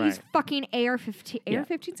 They don't use fucking AR-15,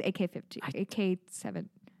 AR-15s, AK-15, AK-7.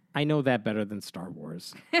 I know that better than Star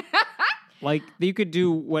Wars. Like, you could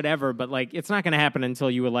do whatever, but, like, it's not going to happen until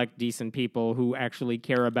you elect decent people who actually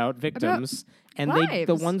care about victims. And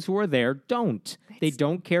the ones who are there don't. They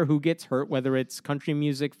don't care who gets hurt, whether it's country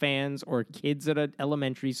music fans or kids at an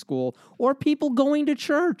elementary school or people going to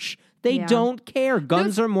church. They don't care.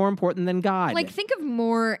 Guns are more important than God. Like, think of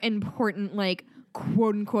more important, like,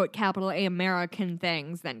 quote-unquote capital A American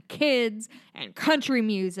things than kids and country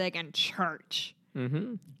music and church.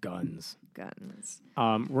 Mm-hmm. Guns.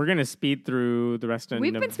 We're going to speed through the rest of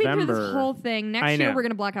November. We've been speeding through this whole thing. Next year, we're going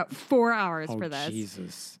to block out 4 hours for this.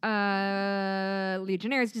 Jesus.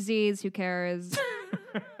 Legionnaire's disease, who cares?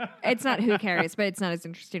 It's not who cares, but it's not as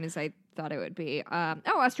interesting as I thought it would be.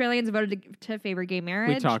 Australians voted to favor gay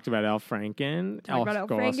marriage. We talked about Al Franken.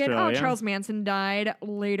 Oh, Charles Manson died.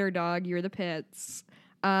 Later, dog. You're the pits.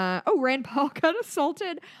 Rand Paul got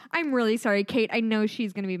assaulted. I'm really sorry, Kate. I know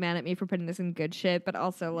she's going to be mad at me for putting this in good shit, but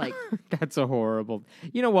also, like... That's a horrible...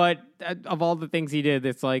 You know what? Of all the things he did,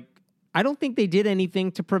 it's like, I don't think they did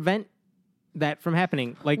anything to prevent that from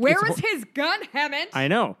happening. Like, where was his gun, Hammond? I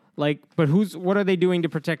know. Like, but what are they doing to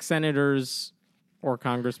protect senators or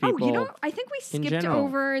congresspeople? I think we skipped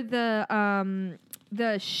over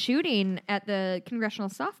the shooting at the Congressional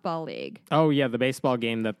Softball League. Oh, yeah, the baseball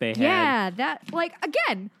game that they had. Yeah, that, like,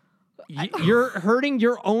 again... You're hurting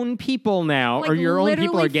your own people now, like, or your own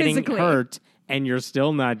people are getting physically. hurt, and you're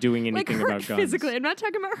still not doing anything like, about guns. Physically. I'm not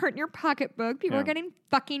talking about hurting your pocketbook. People are getting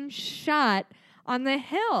fucking shot on the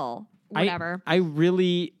Hill. Whatever. I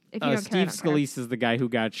really... Steve Steve Scalise is the guy who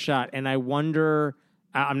got shot, and I wonder...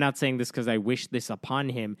 I'm not saying this because I wish this upon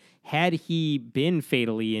him. Had he been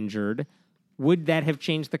fatally injured, would that have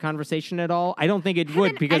changed the conversation at all? I don't think it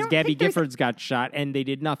would, because Gabby Giffords got shot and they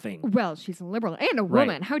did nothing. Well, she's a liberal and a woman.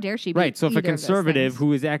 Right. How dare she be Right, so if a either of those conservative, things?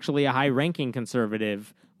 who is actually a high-ranking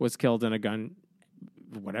conservative, was killed in a gun,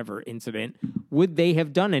 whatever, incident, would they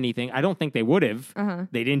have done anything? I don't think they would have.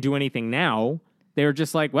 They didn't do anything now. They were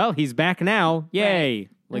just like, well, he's back now. Yay.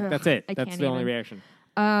 Like, that's it. That's the only reaction.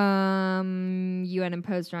 UN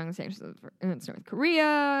imposed strong sanctions against North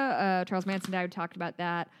Korea. Charles Manson died. We talked about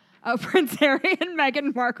that. Prince Harry and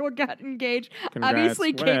Meghan Markle got engaged. Congrats.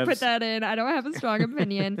 Obviously, Kate Whatevs. put that in. I don't have a strong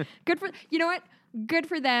opinion. You know what? Good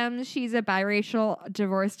for them. She's a biracial,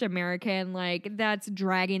 divorced American. Like, that's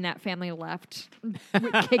dragging that family left,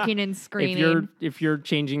 kicking and screaming. If you're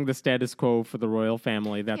changing the status quo for the royal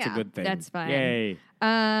family, that's a good thing. That's fine. Yay.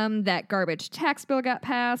 That garbage tax bill got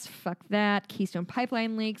passed. Fuck that. Keystone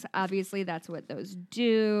Pipeline leaks. Obviously, that's what those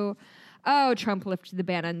do. Oh, Trump lifted the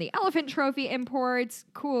ban on the elephant trophy imports.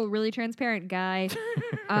 Cool, really transparent guy.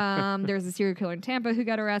 There's a serial killer in Tampa who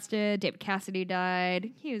got arrested. David Cassidy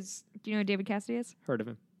died. Do you know who David Cassidy is? Heard of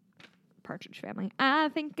him. Partridge Family. I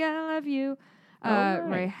think I love you. Right.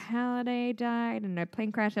 Ray Halladay died in a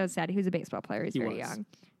plane crash. That was sad. He was a baseball player. He's very young.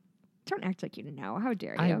 Don't act like you know. How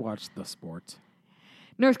dare you? I watched the sport.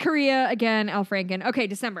 North Korea, again, Al Franken. Okay,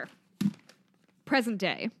 December. Present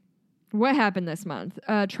day. What happened this month?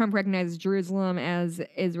 Trump recognizes Jerusalem as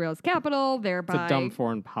Israel's capital, thereby... It's a dumb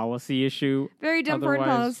foreign policy issue. Very dumb foreign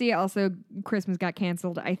policy. Also, Christmas got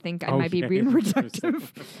canceled. I think I might be being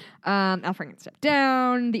reductive. Al Franken stepped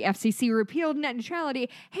down. The FCC repealed net neutrality.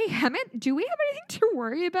 Hey, Hemant, do we have anything to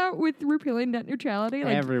worry about with repealing net neutrality?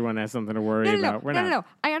 Like, everyone has something to worry about. No.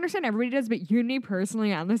 I understand everybody does, but you and me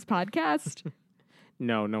personally on this podcast?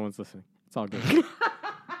 No one's listening. It's all good.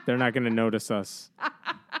 They're not going to notice us.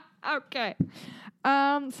 Okay.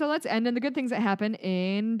 So let's end on the good things that happen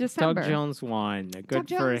in December. Doug Jones won. Good Doug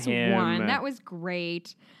for Jones him. won. That was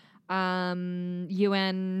great.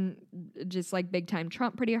 UN just like big time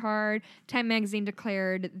Trump pretty hard. Time magazine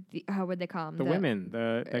declared what would they call them? The women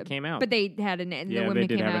that came out. But they had the women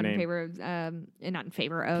came out in favor of not in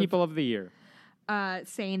favor of People of the Year.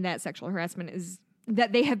 saying that sexual harassment is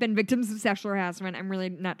that they have been victims of sexual harassment. I'm really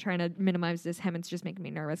not trying to minimize this. Hemant's just making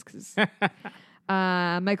me nervous because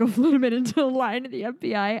Michael flew him into a line at the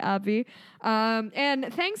FBI, Avi.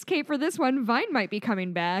 And thanks, Kate, for this one. Vine might be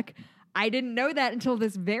coming back. I didn't know that until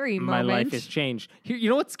this very moment. My life has changed. You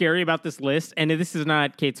know what's scary about this list? And this is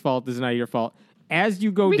not Kate's fault. This is not your fault. As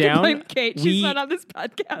you go down, can blame Kate. She's not on this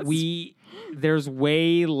podcast. There's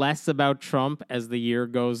way less about Trump as the year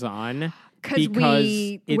goes on. Because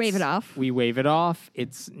we wave it off. We wave it off.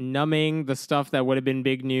 It's numbing the stuff that would have been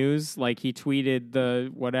big news. Like he tweeted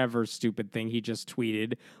the whatever stupid thing he just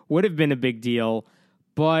tweeted. Would have been a big deal.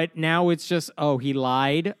 But now it's just, he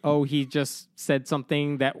lied. He just said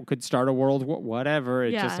something that could start a world war. Whatever.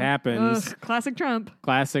 It just happens. Ugh, classic Trump.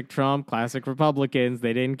 Classic Trump. Classic Republicans.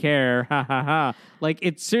 They didn't care. Ha, ha, ha. Like,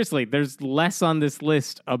 it's seriously, there's less on this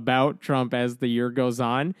list about Trump as the year goes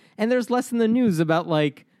on. And there's less in the news about,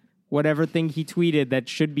 like, whatever thing he tweeted that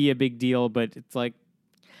should be a big deal, but it's like...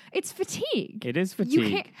 It's fatigue. It's fatigue. You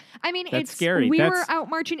can't... That's scary. We were out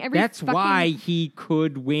marching every That's why he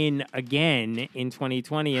could win again in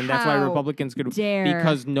 2020, and that's why Republicans could...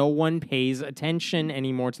 Because no one pays attention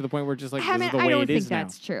anymore to the point where it's just like, this is the way it is now. I don't think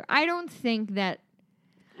that's true. I don't think that...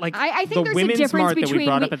 Like I think the there's women's a difference mart between that we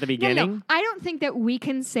brought up at the beginning. No, I don't think that we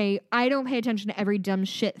can say I don't pay attention to every dumb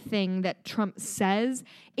shit thing that Trump says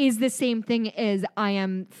is the same thing as I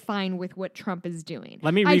am fine with what Trump is doing.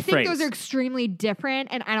 Let me rephrase. I think those are extremely different,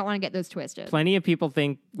 and I don't want to get those twisted. Plenty of people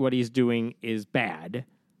think what he's doing is bad,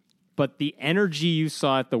 but the energy you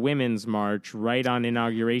saw at the women's march right on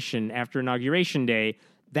after Inauguration Day,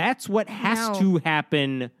 that's what has to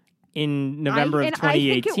happen in November of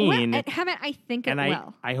 2018. I think it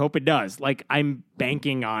will. I hope it does. Like, I'm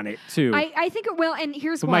banking on it, too. I think it will, and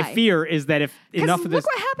here's why. My fear is that if enough of this... Look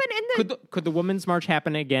what happened in the... Could the Women's March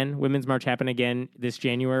happen again this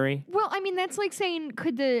January? Well, that's like saying,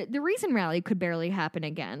 could the Reason Rally could barely happen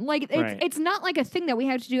again. Like, it's not like a thing that we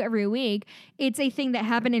have to do every week. It's a thing that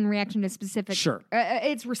happened in reaction to a specific... Sure.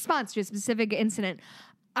 It's response to a specific incident.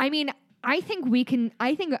 I think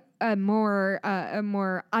a more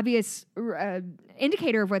obvious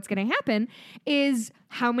indicator of what's going to happen is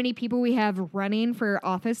how many people we have running for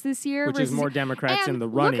office this year. Which is more Democrats in the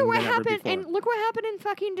running than ever happened, before. And look what happened in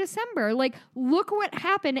fucking December. Like, look what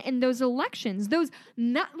happened in those elections.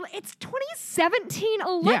 It's 2017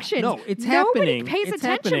 elections. Yeah, no, it's happening. Nobody pays it's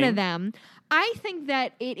attention happening. to them. I think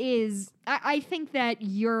that it is. I think that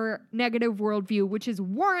your negative worldview, which is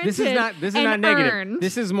warranted, This is not earned. negative.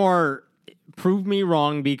 This is more. Prove me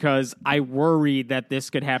wrong because I worry that this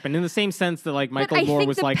could happen in the same sense that like Michael Moore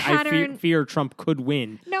was like, I fear Trump could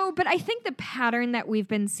win. No, but I think the pattern that we've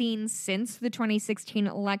been seeing since the 2016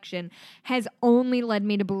 election has only led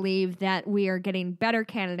me to believe that we are getting better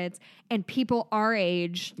candidates and people our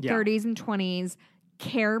age, 30s and 20s,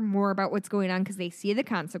 care more about what's going on because they see the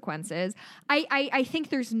consequences. I think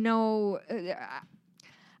there's no...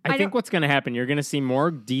 I think what's going to happen, you're going to see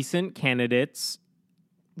more decent candidates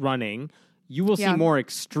running. You will see more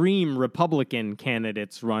extreme Republican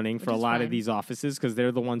candidates running for a lot of these offices because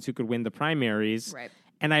they're the ones who could win the primaries. Right.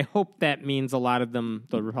 And I hope that means a lot of them,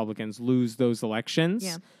 the Republicans, lose those elections.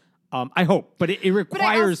 Yeah. I hope. But it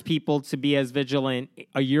requires people to be as vigilant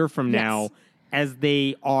a year from now as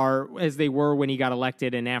they were when he got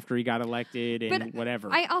elected and after he got elected and whatever.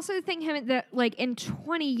 I also think that like in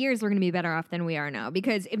 20 years we're going to be better off than we are now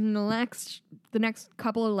because in the next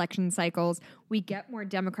couple of election cycles we get more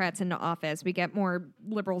Democrats into office, we get more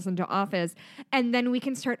liberals into office, and then we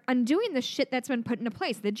can start undoing the shit that's been put into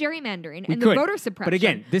place, the gerrymandering and the voter suppression. But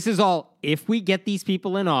again, this is all if we get these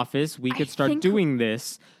people in office, we could start doing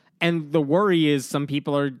this. And the worry is some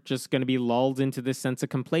people are just going to be lulled into this sense of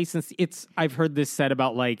complacency. I've heard this said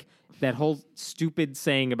about like that whole stupid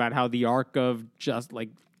saying about how the arc of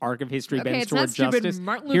history bends toward justice.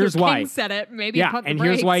 Martin Luther Here's King why. said it. Maybe Yeah, pump the and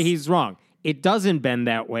brakes. here's why he's wrong. It doesn't bend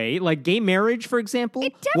that way. Like gay marriage, for example,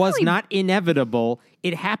 was not inevitable.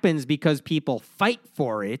 It happens because people fight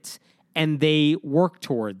for it and they work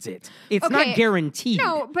towards it. It's not guaranteed.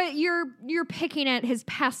 No, but you're picking at his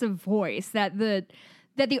passive voice that the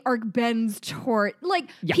arc bends toward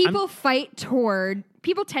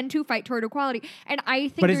people tend to fight toward equality, and I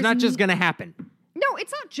think. But it's not just going to happen. No,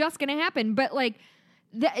 it's not just going to happen. But like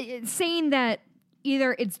saying that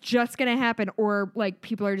either it's just going to happen or like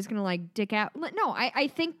people are just going to like dick out. No,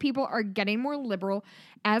 I think people are getting more liberal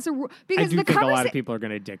as a rule because I do think a lot of people are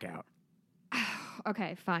going to dick out.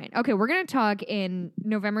 Okay, fine. Okay, we're going to talk in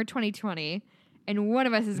November 2020. And one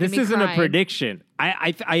of us is going to be This isn't crying. a prediction.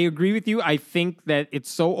 I agree with you. I think that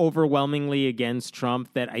it's so overwhelmingly against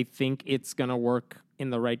Trump that I think it's going to work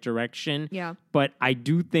in the right direction. Yeah. But I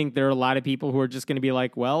do think there are a lot of people who are just going to be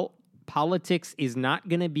like, well, politics is not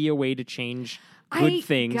going to be a way to change good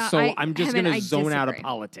things. I'm just going to zone out of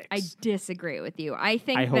politics. I disagree with you. I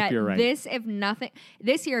think hope that you're right. this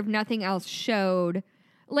year, if nothing else, showed...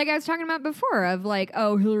 Like I was talking about before, of like,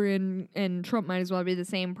 oh, Hillary and Trump might as well be the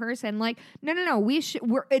same person. Like, no,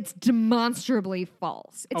 it's demonstrably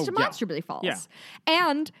false. It's demonstrably false. Yeah.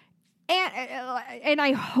 And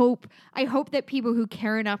I hope that people who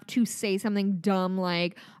care enough to say something dumb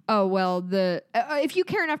like, oh well, if you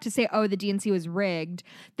care enough to say, oh, the DNC was rigged,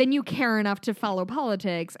 then you care enough to follow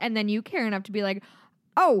politics, and then you care enough to be like,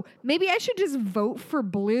 oh, maybe I should just vote for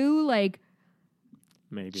blue, like.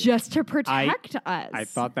 Maybe. Just to protect us. I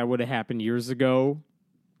thought that would have happened years ago.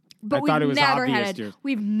 But I thought it was obvious.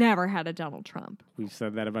 We've never had a Donald Trump. We've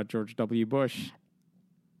said that about George W. Bush.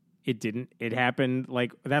 It didn't. It happened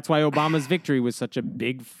that's why Obama's victory was such a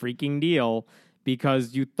big freaking deal,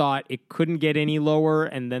 because you thought it couldn't get any lower,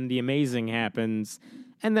 and then the amazing happens,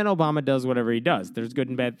 and then Obama does whatever he does. There's good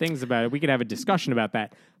and bad things about it. We could have a discussion about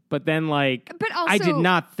that. But then, I did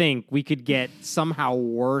not think we could get somehow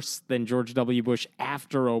worse than George W. Bush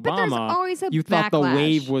after Obama. But there's always a You thought the backlash.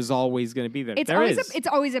 wave was always going to be there. It's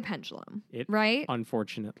always a pendulum, right?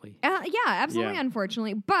 Unfortunately. Yeah, absolutely. Yeah.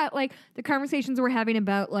 Unfortunately, but the conversations we're having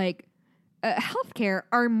about healthcare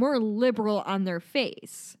are more liberal on their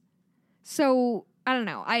face. So I don't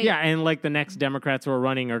know. And the next Democrats who are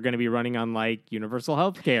running are going to be running on universal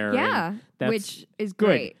health care. Yeah, which is good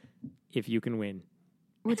great if you can win.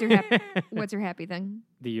 What's your happy thing?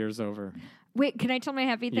 The year's over. Wait, can I tell my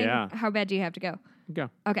happy thing? Yeah. How bad do you have to go?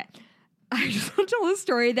 Go. Okay. I just want to tell a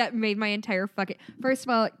story that made my entire fucking... First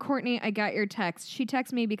of all, Courtney, I got your text. She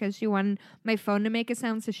texted me because she wanted my phone to make a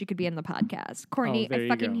sound so she could be in the podcast. Courtney, I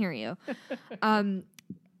fucking hear you.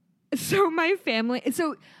 So my family...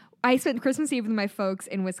 So I spent Christmas Eve with my folks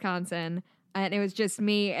in Wisconsin, and it was just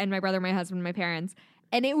me and my brother, my husband, and my parents.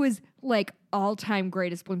 And it was all-time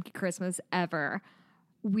greatest Blumpy Christmas ever.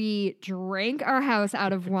 We drank our house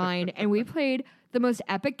out of wine, and we played the most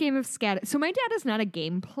epic game of scat. So my dad is not a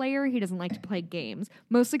game player. He doesn't like to play games,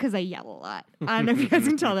 mostly because I yell a lot. I don't know if you guys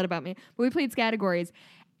can tell that about me. But we played categories.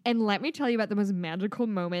 And let me tell you about the most magical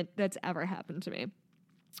moment that's ever happened to me.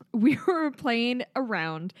 We were playing a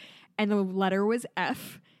round, and the letter was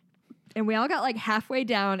F. And we all got halfway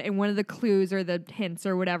down, and one of the clues or the hints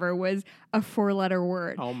or whatever was a 4-letter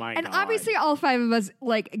word. Oh my God. And God. Obviously all 5 of us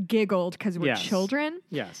giggled because we're children.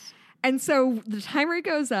 Yes. And so the timer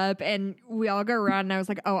goes up, and we all go around, and I was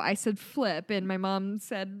like, oh, I said flip, and my mom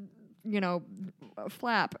said,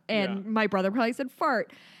 flap, and my brother probably said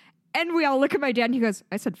fart. And we all look at my dad, and he goes,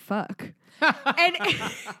 I said fuck. And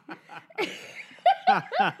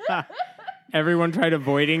Everyone tried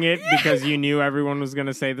avoiding it because you knew everyone was going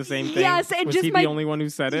to say the same thing. Yes, and was just he the only one who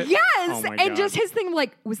said it? Yes, oh my and God. just his thing,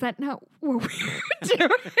 was that not what we were doing?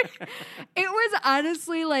 It was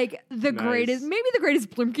honestly the greatest, maybe the greatest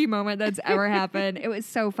Blumpy moment that's ever happened. It was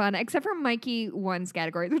so fun, except for Mikey won's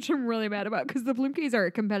category, which I'm really mad about because the Blumkies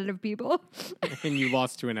are competitive people. And you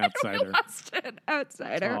lost to an outsider. Lost an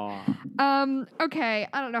outsider. Okay,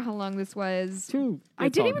 I don't know how long this was. I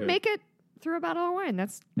didn't even make it through a bottle of wine.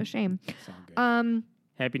 That's a shame.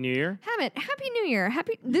 Happy New Year. Happy New Year.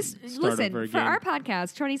 Listen, for our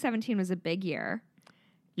podcast, 2017 was a big year.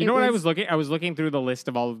 You know what I was looking? I was looking through the list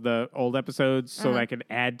of all of the old episodes so that I could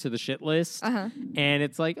add to the shit list. And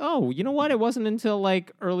it's oh, you know what? It wasn't until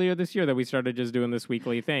earlier this year that we started just doing this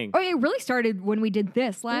weekly thing. Oh, it really started when we did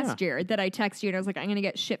this last year that I texted you and I was like, I'm going to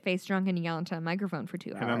get shit-faced drunk and yell into a microphone for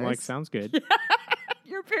 2 hours. And I'm like, sounds good.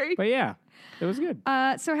 You're very... But yeah, it was good.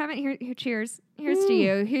 So cheers. Here's to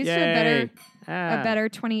you. Here's to a better a better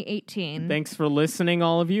 2018. Thanks for listening,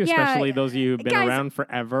 all of you, especially those of you who've been guys, around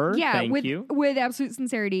forever. Thank you. With absolute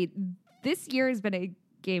sincerity, this year has been a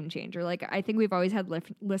game changer. Like, I think we've always had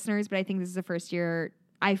listeners, but I think this is the first year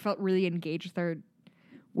I felt really engaged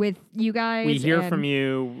with you guys. We hear from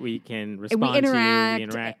you. We can respond we interact, to you.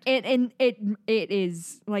 We interact. And it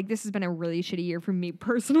is, like, this has been a really shitty year for me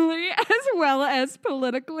personally as well as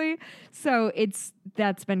politically. So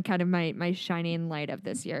that's been kind of my shining light of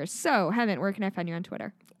this year. So, Hemant, where can I find you on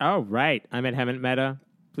Twitter? Oh, right. I'm at Hemant Mehta.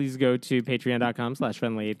 Please go to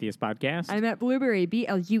patreon.com/Friendly Atheist Podcast. I'm at Blueberry,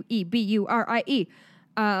 BLUEBURIE.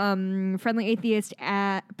 Friendly Atheist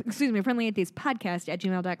Podcast at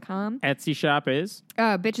gmail.com. Etsy shop is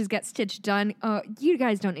Bitches Get Stitched Done. You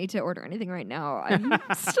guys don't need to order anything right now. I'm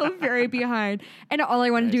still very behind. And all I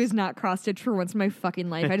want to do is not cross stitch for once in my fucking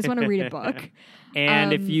life. I just want to read a book.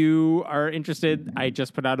 And if you are interested, I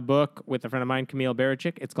just put out a book with a friend of mine, Camille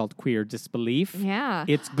Barachick. It's called Queer Disbelief. Yeah.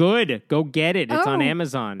 It's good. Go get it. It's on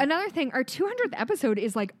Amazon. Another thing, our 200th episode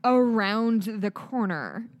is like around the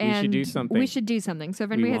corner. We should do something. We should do something. So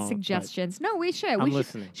if anybody has suggestions. No, we should. I'm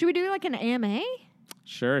listening. Should we do like an AMA?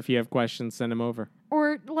 Sure. If you have questions, send them over.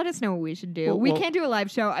 Or let us know what we should do. We can't do a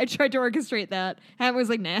live show. I tried to orchestrate that. Hannah was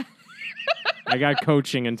like, nah. I got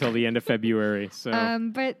coaching until the end of February. So,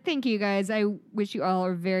 but thank you guys. I wish you all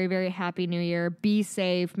a very, very happy new year. Be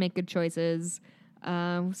safe. Make good choices.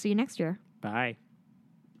 We'll see you next year. Bye.